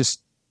 That's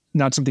just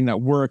not something that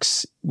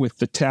works with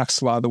the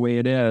tax law the way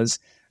it is.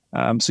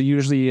 So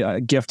usually a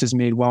gift is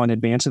made well in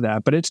advance of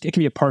that, but it can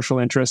be a partial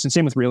interest. And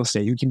same with real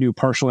estate. You can do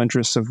partial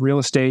interests of real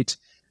estate,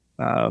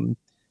 and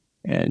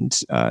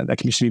that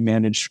can just be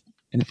managed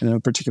in a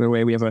particular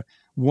way. We have a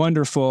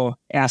wonderful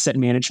asset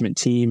management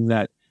team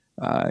that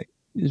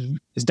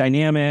is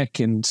dynamic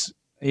and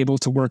able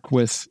to work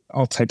with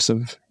all types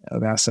of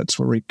assets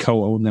where we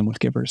co-own them with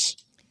givers.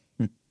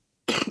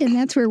 And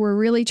that's where we're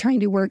really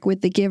trying to work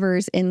with the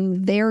givers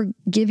and their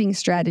giving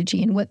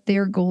strategy and what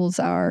their goals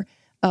are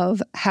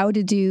of how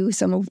to do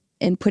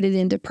and put it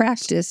into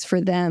practice for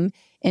them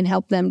and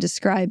help them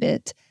describe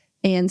it.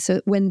 And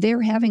so when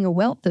they're having a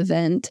wealth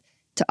event,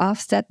 to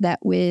offset that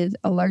with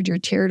a larger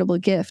charitable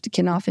gift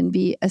can often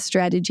be a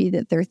strategy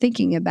that they're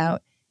thinking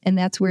about. And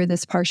that's where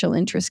this partial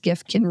interest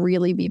gift can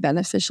really be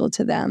beneficial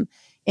to them.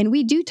 And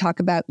we do talk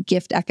about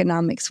gift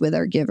economics with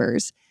our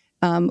givers.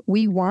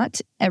 We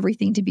want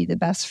everything to be the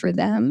best for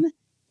them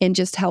and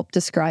just help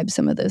describe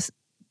some of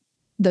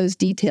those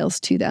details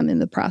to them in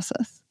the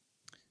process.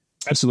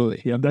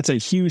 Absolutely. Yeah, that's a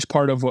huge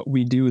part of what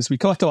we do is we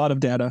collect a lot of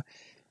data,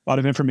 a lot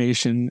of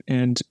information,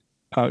 and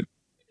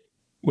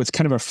with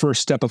kind of a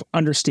first step of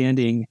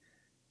understanding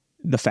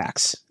the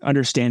facts,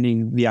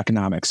 understanding the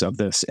economics of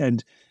this.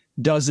 And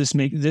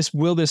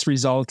will this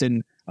result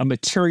in a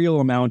material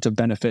amount of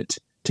benefit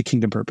to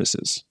kingdom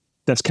purposes?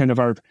 That's kind of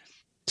our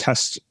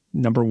test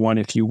number one,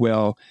 if you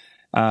will.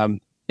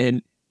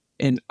 And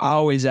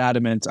always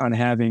adamant on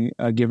having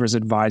a giver's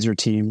advisor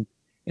team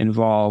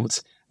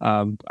involved.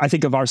 I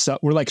think of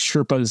ourselves, we're like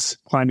Sherpas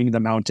climbing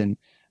the mountain.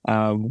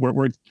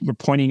 We're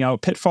pointing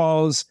out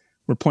pitfalls.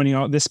 We're pointing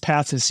out this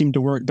path has seemed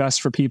to work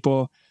best for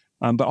people.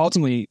 But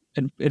ultimately,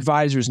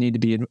 advisors need to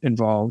be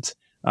involved.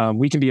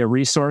 We can be a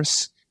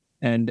resource.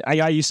 And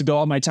I used to bill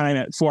all my time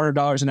at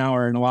 $400 an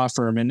hour in a law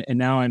firm, and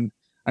now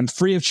I'm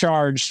free of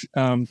charge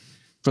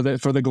for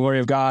the glory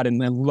of God,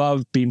 and I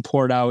love being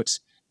poured out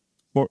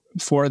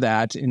for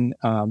that, and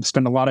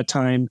spend a lot of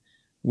time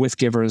with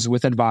givers,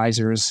 with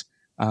advisors,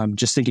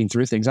 just thinking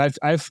through things.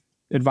 I've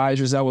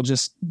advisors that will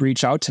just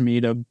reach out to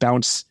me to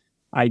bounce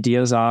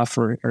ideas off,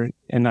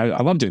 and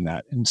I love doing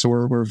that, and so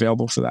we're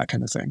available for that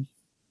kind of thing.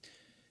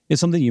 It's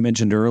something you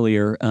mentioned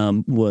earlier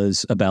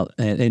was about,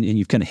 and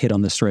you've kind of hit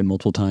on this thread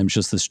multiple times,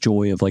 just this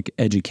joy of like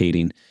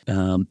educating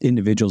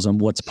individuals on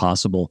what's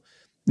possible.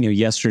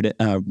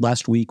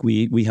 Last week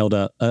we held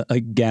a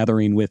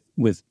gathering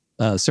with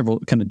several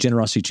kind of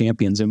generosity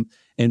champions,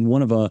 and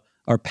one of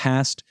our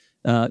past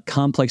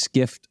complex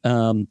gift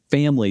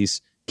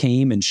families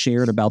came and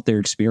shared about their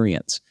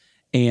experience,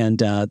 and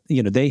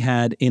they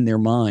had in their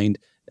mind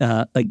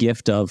a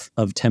gift of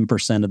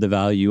 10% of the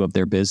value of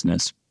their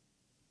business.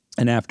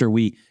 And after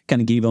we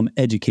kind of gave them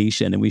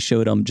education and we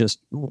showed them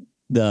just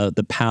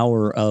the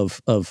power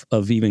of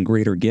even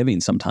greater giving,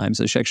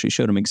 sometimes I actually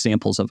showed them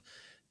examples of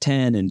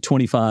 10 and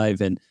 25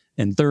 and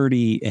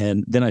 30,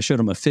 and then I showed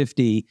him a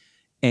 50,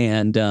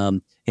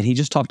 and he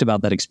just talked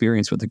about that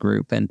experience with the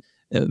group, and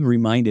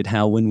reminded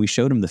how when we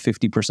showed him the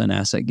 50%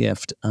 asset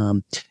gift,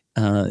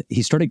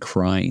 he started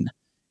crying,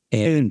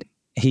 and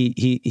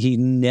he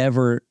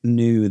never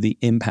knew the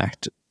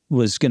impact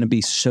was going to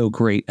be so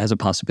great as a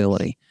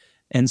possibility.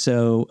 And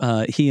so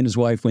he and his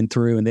wife went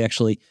through, and they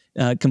actually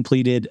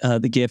completed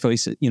the gift. I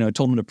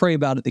told them to pray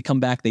about it. They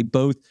come back. They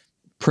both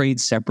prayed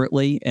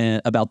separately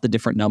about the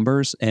different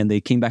numbers, and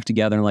they came back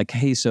together and like,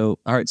 hey, all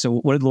right, so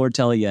what did the Lord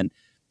tell you?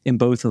 And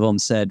both of them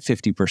said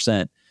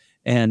 50%.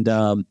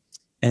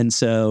 And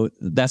so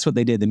that's what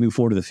they did. They moved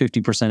forward to the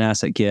 50%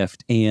 asset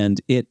gift,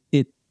 and it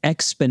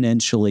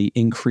exponentially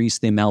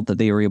increased the amount that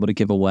they were able to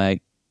give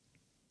away.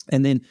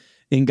 And then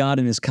in God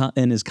and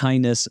his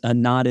kindness,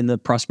 not in the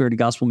prosperity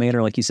gospel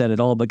manner, like you said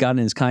at all, but God in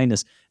his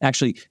kindness,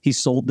 actually, he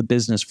sold the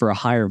business for a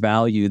higher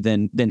value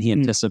than he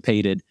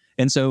anticipated.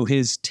 And so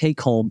his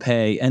take-home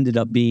pay ended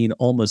up being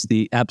almost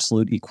the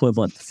absolute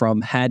equivalent from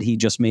had he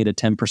just made a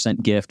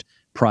 10% gift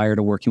prior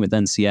to working with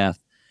NCF.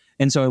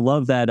 And so I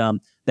love that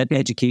that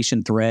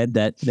education thread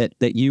that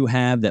you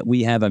have, that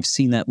we have. I've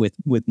seen that with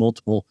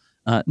multiple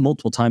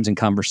times in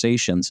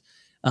conversations.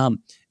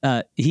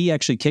 He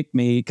actually kicked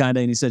me kind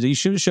of, and he said, "You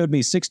should have showed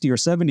me 60 or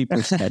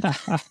 70%."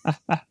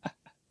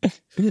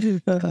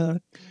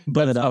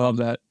 But I love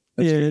that.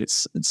 Yeah,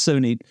 it's so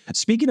neat.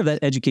 Speaking of that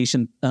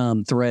education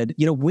thread,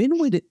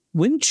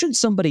 when should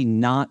somebody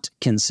not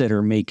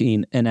consider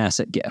making an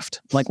asset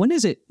gift? Like, when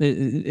is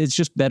it's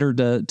just better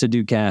to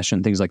do cash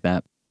and things like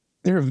that?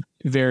 There are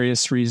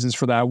various reasons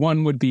for that.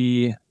 One would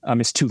be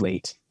it's too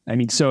late. I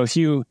mean, so if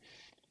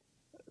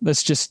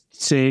let's just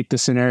take the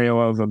scenario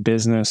of a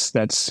business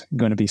that's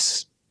going to be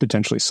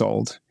potentially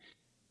sold.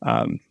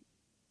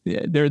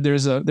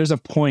 There's a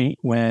point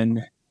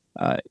when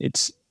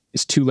it's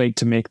too late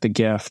to make the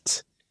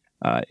gift.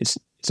 It's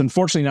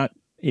unfortunately not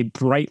a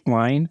bright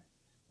line.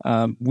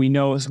 We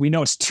know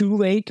it's too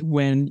late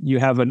when you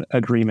have an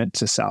agreement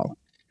to sell.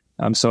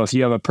 So if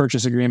you have a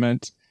purchase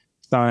agreement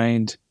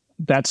signed,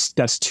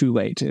 that's too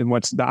late. And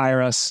the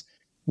IRS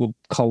will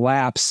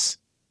collapse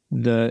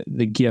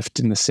the gift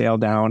and the sale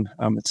down.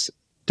 It's a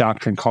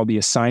doctrine called the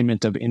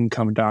assignment of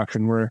income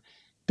doctrine, where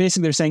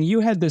basically they're saying you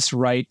had this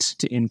right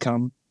to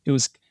income.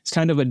 It's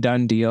kind of a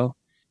done deal,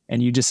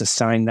 and you just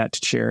assign that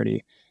to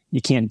charity.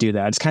 You can't do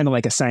that. It's kind of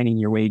like assigning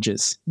your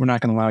wages. We're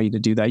not going to allow you to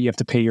do that. You have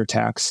to pay your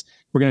tax.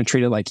 We're going to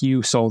treat it like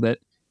you sold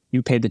it,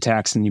 you paid the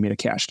tax, and you made a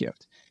cash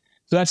gift.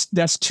 So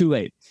that's too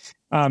late.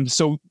 And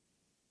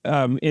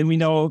we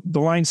know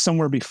the line's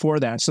somewhere before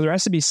that. So there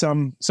has to be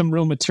some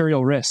real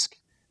material risk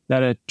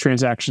that a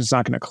transaction is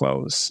not going to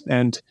close.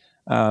 And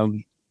a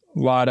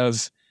lot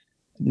of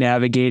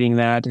navigating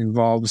that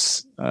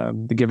involves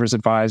the giver's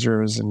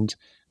advisors, and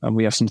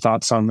we have some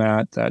thoughts on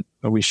that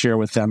we share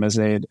with them as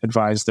they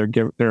advise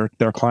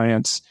their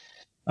clients.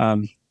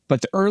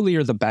 But the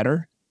earlier, the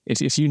better.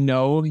 If you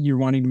know you're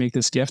wanting to make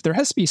this gift, there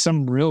has to be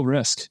some real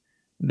risk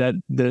that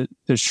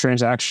this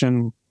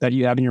transaction that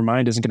you have in your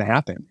mind isn't going to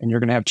happen, and you're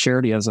going to have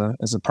charity as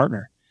a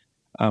partner.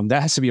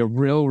 That has to be a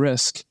real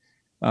risk,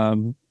 a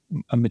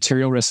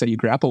material risk that you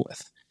grapple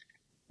with.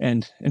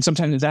 And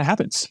sometimes that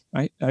happens.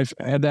 I've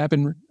had that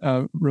happen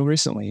real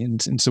recently.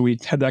 And so we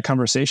had that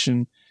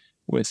conversation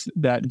with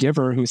that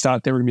giver who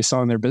thought they were going to be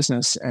selling their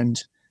business,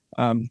 and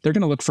they're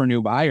going to look for a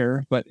new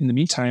buyer. But in the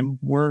meantime,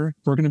 we're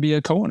going to be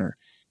a co-owner.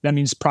 That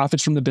means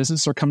profits from the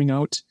business are coming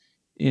out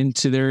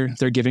into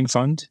their giving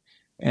fund.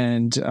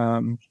 And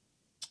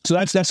so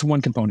that's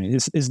one component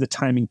is the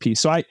timing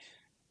piece. So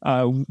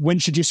when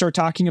should you start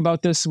talking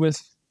about this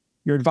with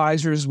your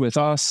advisors, with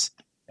us?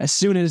 As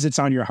soon as it's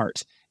on your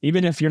heart.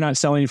 Even if you're not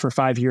selling for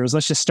 5 years,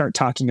 let's just start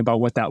talking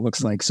about what that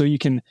looks like, so you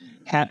can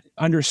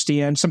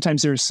understand.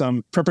 Sometimes there's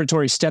some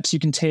preparatory steps you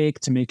can take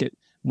to make it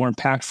more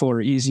impactful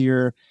or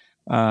easier.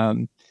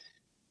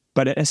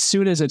 But as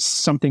soon as it's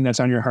something that's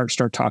on your heart,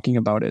 start talking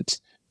about it.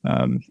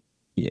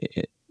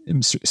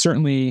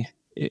 Certainly,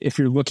 if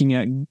you're looking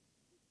at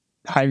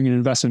hiring an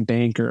investment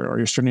banker, or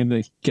you're starting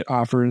to get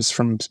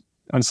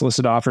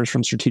unsolicited offers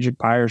from strategic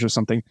buyers or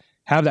something,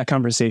 have that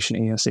conversation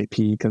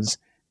ASAP, because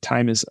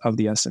time is of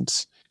the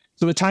essence.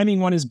 So the timing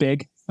one is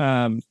big.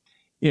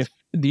 If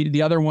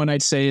the other one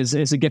I'd say is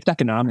a gift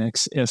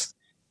economics. If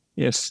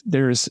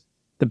there's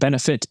the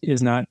benefit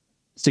is not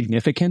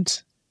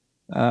significant,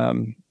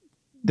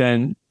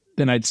 then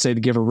I'd say the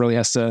giver really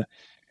has to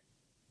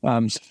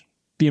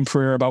be in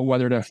prayer about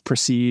whether to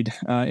proceed.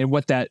 And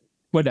what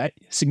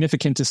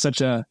significant is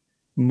such a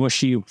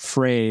mushy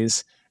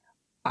phrase.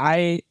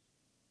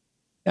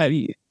 There's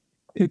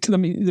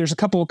a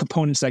couple of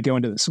components that go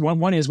into this.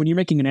 One is when you're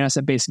making an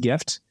asset-based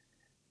gift,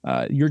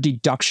 your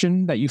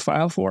deduction that you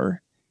file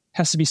for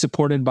has to be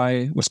supported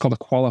by what's called a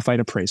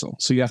qualified appraisal.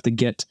 So you have to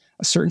get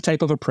a certain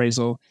type of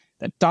appraisal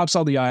that dots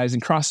all the I's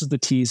and crosses the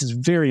T's. Is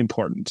very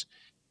important.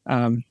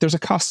 There's a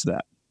cost to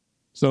that.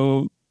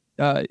 So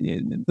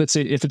let's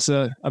say if it's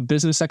a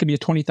business, that could be a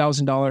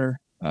 $20,000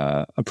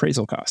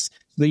 appraisal cost.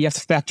 So you have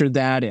to factor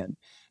that in.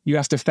 You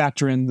have to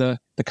factor in the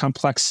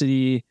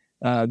complexity,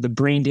 the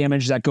brain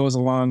damage that goes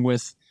along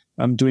with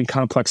doing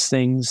complex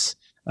things,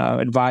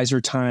 advisor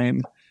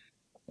time.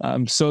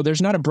 So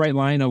there's not a bright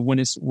line of when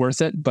it's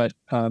worth it, but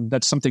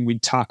that's something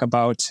we'd talk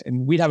about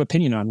and we'd have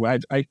opinion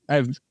on.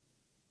 I've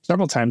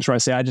several times where I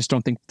say, I just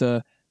don't think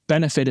the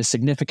benefit is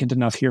significant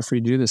enough here for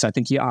you to do this. I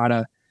think you ought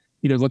to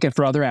either look at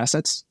for other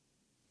assets.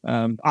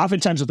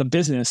 Oftentimes with a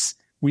business,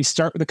 we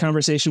start the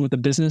conversation with the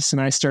business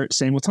and I start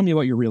saying, well, tell me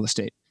about your real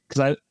estate.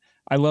 Because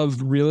I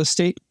love real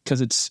estate because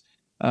it's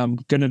going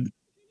to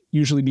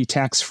usually be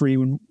tax-free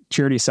when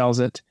charity sells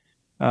it.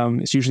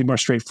 It's usually more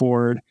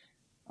straightforward.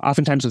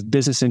 Oftentimes with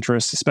business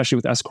interests, especially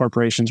with S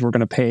corporations, we're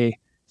going to pay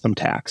some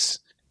tax.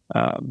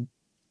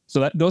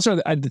 So those are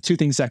the two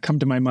things that come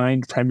to my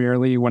mind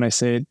primarily when I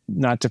say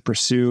not to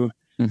pursue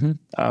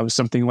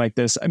something like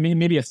this. I mean,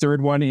 maybe a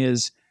third one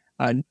is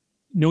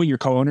knowing your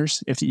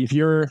co-owners. If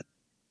you're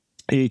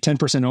a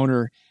 10%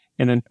 owner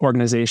in an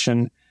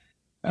organization,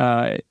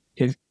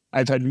 if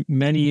I've had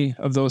many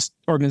of those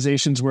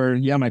organizations where,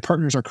 yeah, my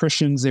partners are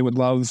Christians. They would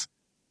love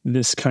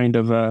this kind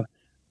of a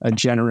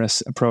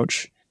generous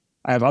approach.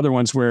 I have other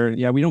ones where,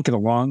 yeah, we don't get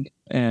along,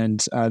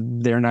 and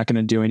they're not going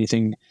to do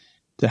anything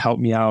to help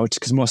me out,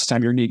 because most of the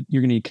time you're going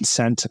to need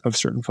consent of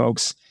certain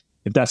folks.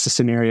 If that's the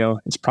scenario,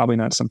 it's probably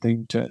not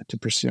something to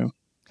pursue.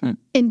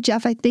 And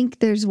Jeff, I think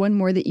there's one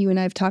more that you and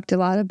I have talked a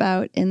lot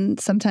about, and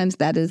sometimes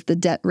that is the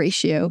debt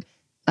ratio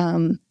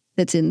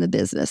that's in the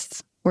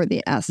business or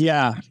the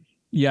asset.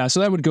 Yeah. So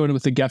that would go into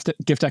with the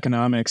gift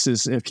economics,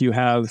 is if you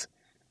have,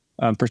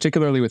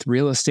 particularly with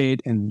real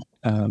estate and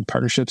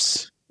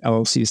partnerships,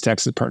 LLCs,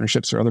 taxes,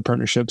 partnerships, or other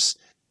partnerships,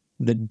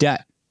 the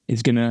debt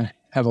is going to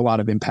have a lot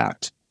of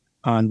impact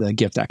on the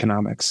gift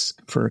economics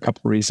for a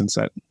couple of reasons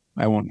that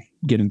I won't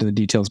get into the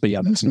details, but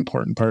yeah, that's an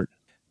important part.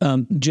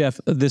 Jeff,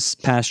 this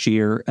past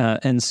year,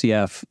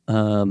 NCF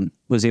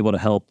was able to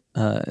help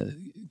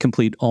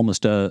complete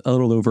almost a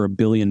little over $1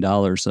 billion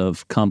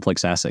of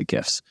complex asset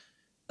gifts,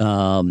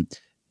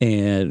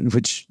 and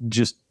which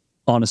just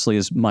honestly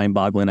is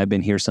mind-boggling. I've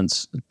been here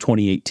since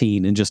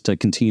 2018, and just to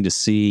continue to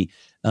see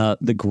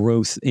the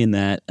growth in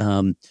that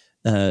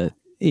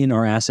in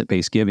our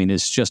asset-based giving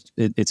is just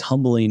it's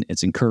humbling,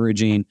 it's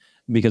encouraging,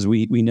 because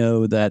we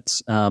know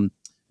that.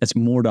 That's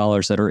more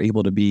dollars that are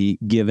able to be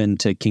given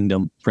to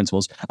kingdom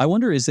principles. I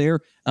wonder, is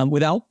there,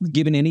 without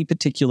giving any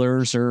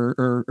particulars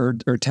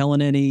or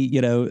telling any,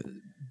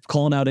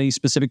 calling out any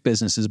specific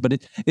businesses,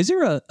 but is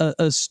there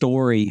a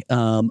story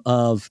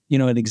of,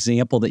 an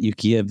example that you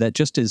give that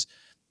just is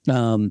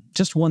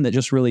just one that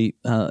just really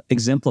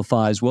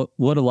exemplifies what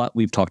a lot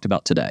we've talked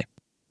about today?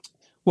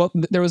 Well,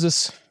 there was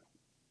this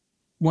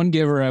one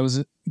giver I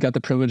got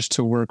the privilege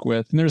to work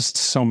with, and there's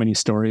so many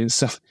stories.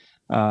 So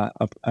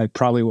I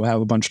probably will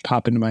have a bunch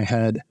pop into my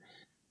head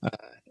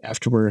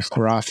after we're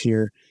off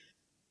here.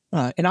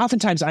 And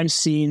oftentimes I'm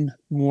seen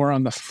more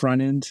on the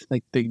front end,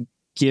 like the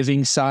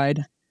giving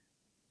side.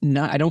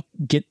 I don't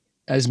get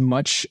as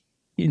much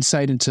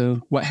insight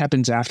into what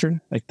happens after,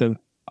 like the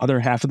other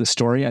half of the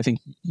story. I think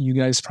you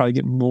guys probably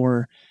get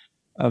more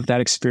of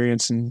that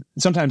experience. And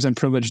sometimes I'm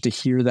privileged to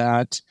hear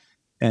that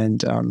and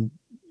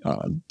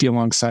be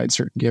alongside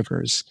certain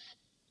givers.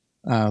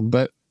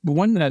 But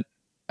one that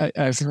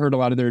I've heard a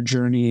lot of their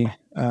journey,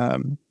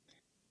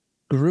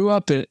 grew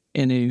up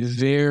in a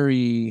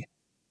very,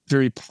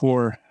 very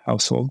poor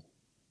household.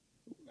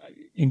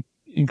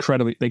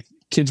 Incredibly, like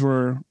kids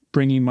were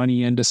bringing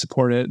money in to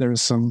support it. There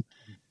was some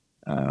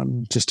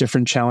just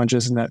different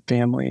challenges in that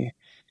family,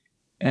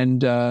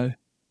 and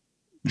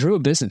grew a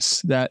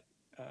business that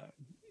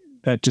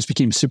just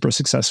became super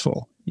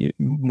successful,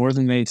 more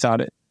than they thought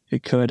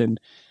it could, and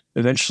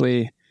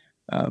eventually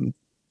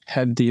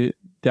had the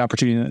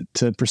opportunity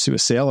to pursue a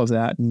sale of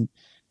that, and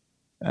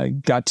I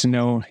got to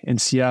know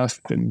NCF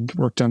and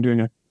worked on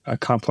doing a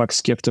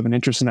complex gift of an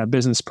interest in that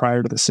business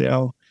prior to the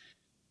sale.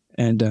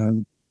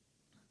 And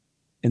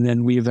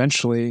then we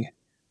eventually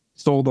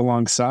sold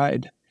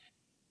alongside,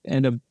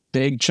 and a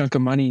big chunk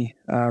of money,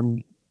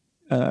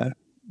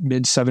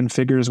 mid 7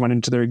 figures, went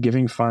into their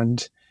giving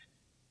fund.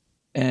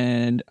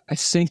 And I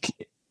think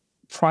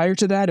prior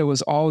to that, it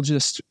was all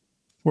just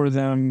for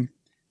them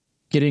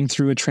getting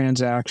through a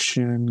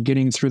transaction,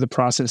 getting through the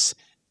process.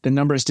 The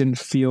numbers didn't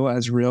feel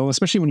as real,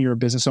 especially when you're a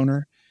business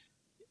owner.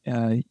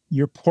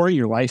 You're pouring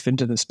your life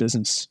into this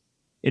business.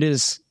 It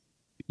is,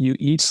 you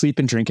eat, sleep,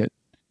 and drink it.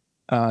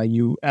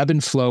 You ebb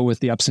and flow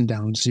with the ups and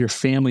downs. Your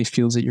family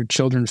feels it. Your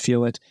children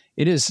feel it.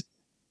 It is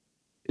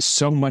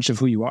so much of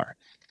who you are.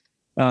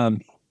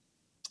 And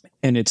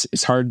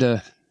it's hard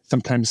to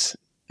sometimes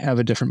have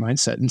a different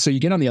mindset. And so you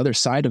get on the other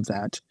side of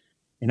that,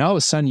 and all of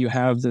a sudden you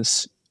have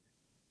this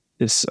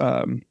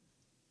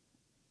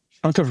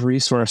chunk of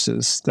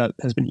resources that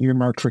has been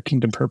earmarked for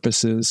kingdom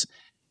purposes.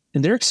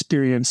 And their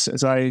experience,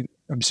 as I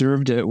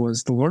observed it,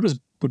 was the Lord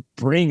would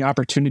bring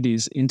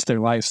opportunities into their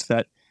life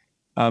that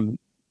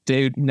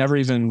they never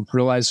even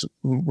realized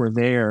were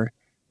there,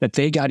 that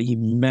they got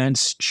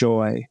immense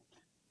joy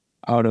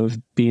out of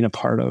being a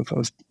part of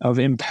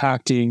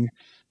impacting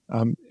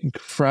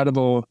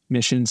incredible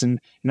missions, and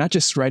not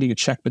just writing a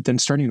check, but then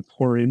starting to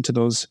pour into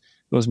those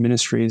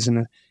ministries.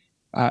 And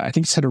I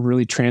think it's had a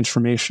really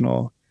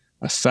transformational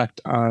effect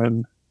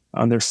on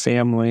their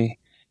family,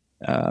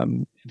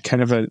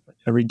 kind of a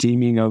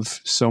redeeming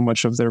of so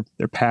much of their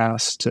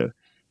past, to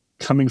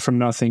coming from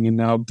nothing and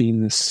now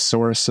being this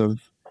source of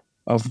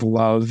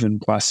love and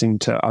blessing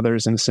to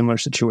others in a similar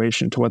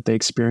situation to what they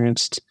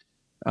experienced.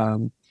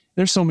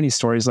 There's so many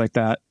stories like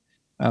that,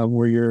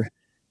 where you're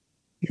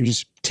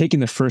just taking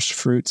the first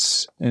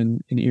fruits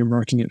and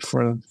earmarking it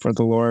for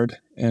the Lord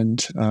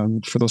and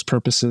for those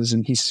purposes,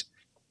 and He's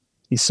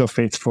so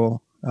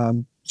faithful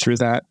through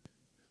that.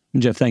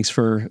 Jeff, thanks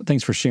for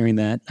sharing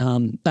that.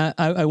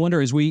 I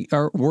wonder, as we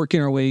are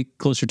working our way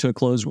closer to a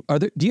close,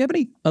 do you have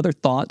any other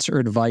thoughts or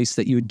advice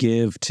that you would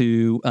give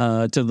to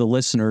the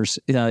listeners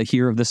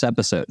here of this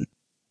episode?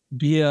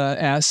 Be a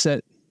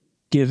asset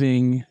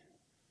giving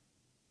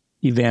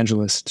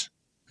evangelist.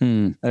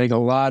 I think a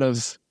lot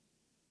of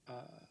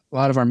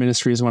our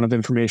ministry is one of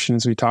information,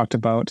 as we talked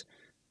about.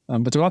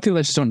 But there are a lot of people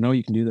that just don't know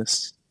you can do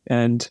this.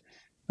 And,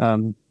 I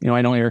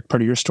know, Eric,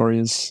 part of your story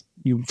is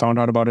you found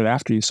out about it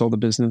after you sold the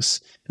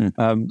business.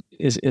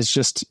 Is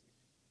just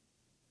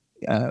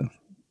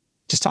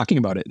talking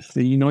about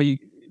it.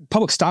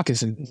 Public stock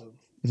is an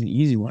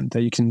easy one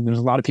that there's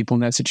a lot of people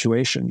in that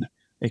situation.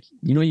 Like,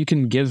 you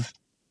can give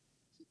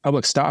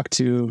public stock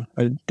to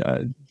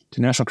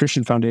National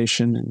Christian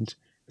Foundation, and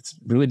it's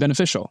really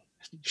beneficial.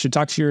 You should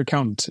talk to your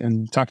accountant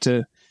and talk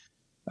to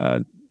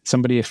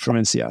somebody from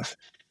NCF.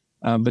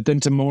 But then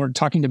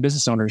talking to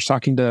business owners,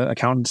 talking to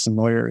accountants and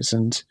lawyers,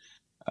 and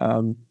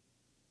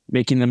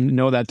making them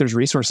know that there's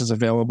resources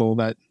available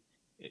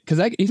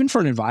because even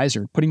for an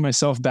advisor, putting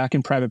myself back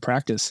in private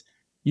practice,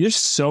 there's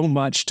so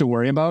much to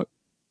worry about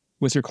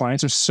with your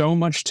clients. There's so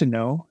much to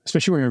know,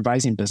 especially when you're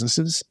advising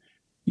businesses.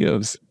 You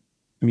have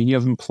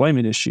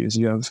employment issues.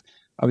 You have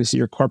obviously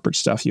your corporate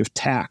stuff. You have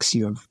tax.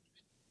 You have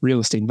real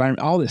estate,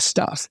 environment, all this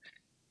stuff.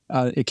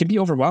 It can be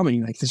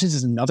overwhelming. Like, this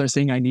is another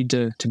thing I need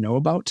to know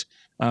about.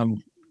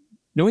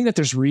 Knowing that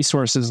there's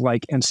resources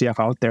like NCF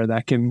out there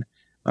that can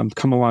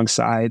come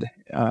alongside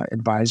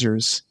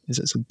advisors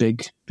is a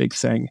big, big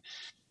thing.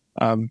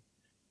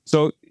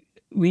 So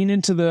lean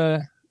into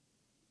the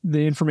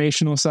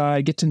informational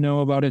side, get to know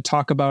about it,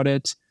 talk about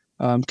it,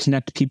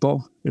 connect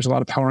people. There's a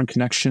lot of power in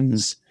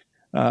connections.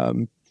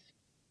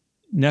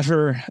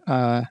 Never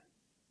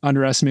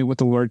underestimate what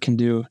the Lord can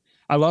do.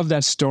 I love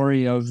that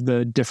story of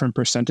the different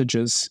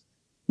percentages.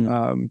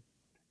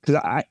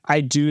 Because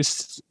I do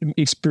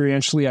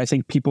experientially, I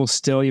think people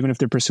still, even if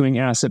they're pursuing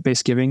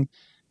asset-based giving,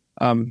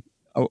 a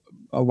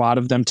lot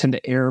of them tend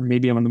to err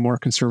maybe on the more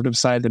conservative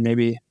side than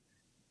maybe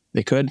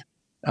they could.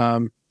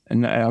 And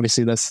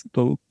obviously that's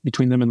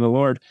between them and the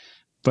Lord.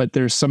 But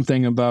there's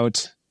something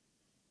about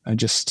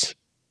just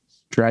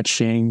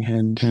stretching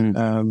and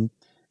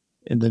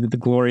the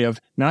glory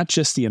of not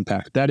just the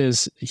impact. That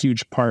is a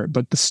huge part,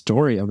 but the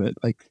story of it.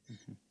 Like,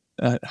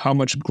 how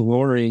much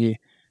glory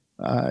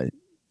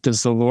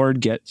does the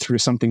Lord get through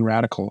something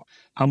radical?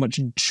 How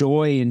much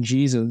joy in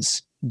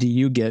Jesus do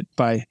you get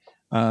by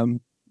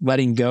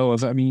letting go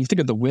of? You think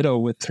of the widow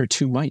with her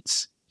 2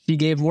 mites. She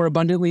gave more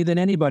abundantly than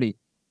anybody.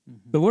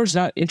 The Lord's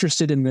not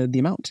interested in the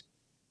amount.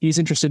 He's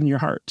interested in your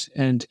heart.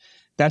 And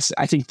that's,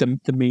 I think, the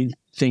main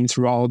thing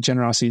through all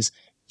generosities.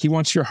 He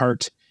wants your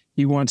heart.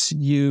 He wants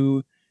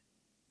you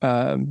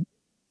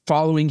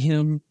following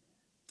him,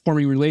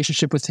 forming a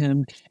relationship with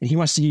him, and he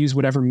wants to use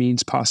whatever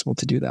means possible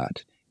to do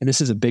that. And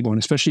this is a big one,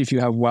 especially if you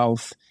have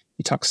wealth.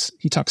 He talks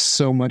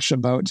so much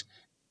about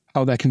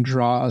how that can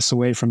draw us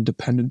away from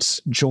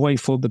dependence,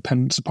 joyful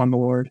dependence upon the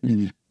Lord.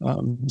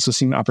 So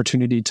seeing the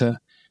opportunity to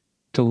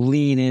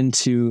lean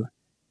into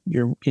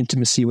your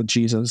intimacy with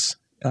Jesus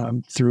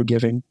through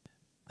giving.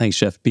 Thanks,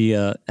 Jeff. Be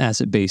a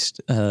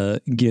asset-based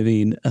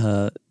giving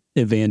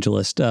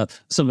evangelist.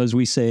 Sometimes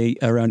we say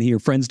around here,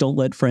 friends don't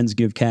let friends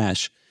give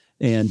cash.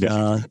 And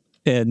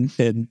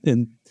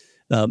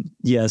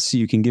yes,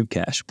 you can give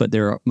cash, but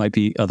there might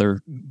be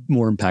other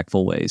more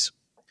impactful ways.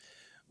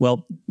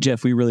 Well,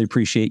 Jeff, we really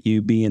appreciate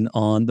you being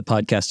on the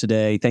podcast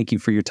today. Thank you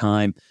for your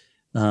time.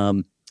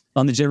 On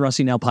the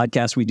Generosity Now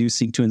podcast, we do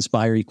seek to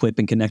inspire, equip,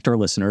 and connect our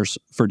listeners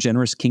for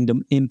generous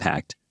kingdom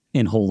impact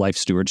and whole life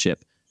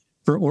stewardship.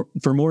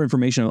 For more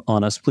information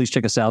on us, please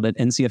check us out at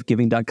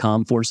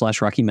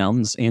ncfgiving.com/Rocky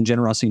Mountains and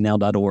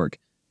generositynow.org.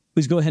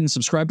 Please go ahead and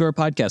subscribe to our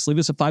podcast. Leave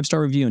us a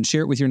 5-star review and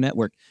share it with your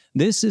network.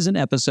 This is an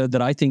episode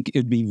that I think it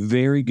would be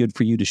very good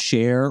for you to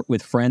share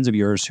with friends of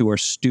yours who are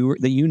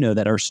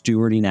that are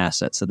stewarding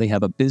assets, that they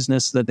have a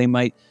business that they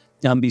might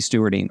be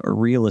stewarding or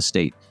real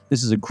estate.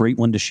 This is a great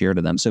one to share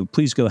to them. So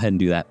please go ahead and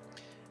do that.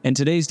 And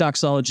today's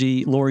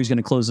doxology, Laurie's going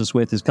to close us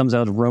with, comes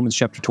out of Romans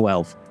chapter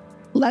 12.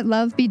 Let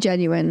love be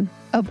genuine.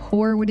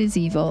 Abhor what is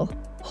evil.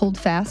 Hold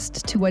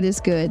fast to what is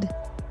good.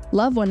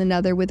 Love one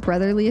another with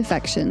brotherly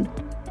affection.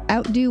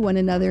 Outdo one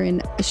another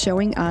in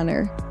showing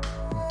honor.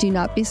 Do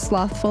not be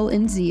slothful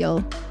in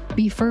zeal.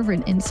 Be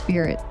fervent in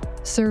spirit.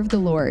 Serve the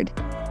Lord.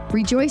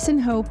 Rejoice in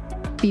hope.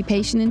 Be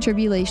patient in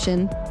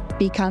tribulation.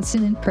 Be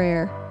constant in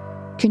prayer.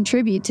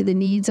 Contribute to the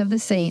needs of the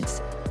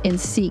saints and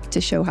seek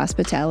to show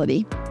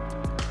hospitality.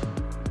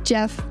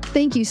 Jeff,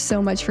 thank you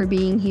so much for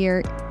being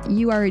here.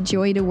 You are a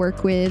joy to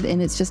work with,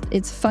 and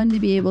it's fun to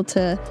be able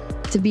to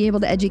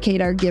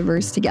educate our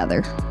givers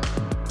together.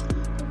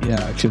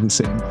 Yeah, I couldn't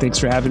say. Thanks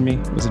for having me.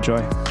 It was a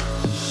joy.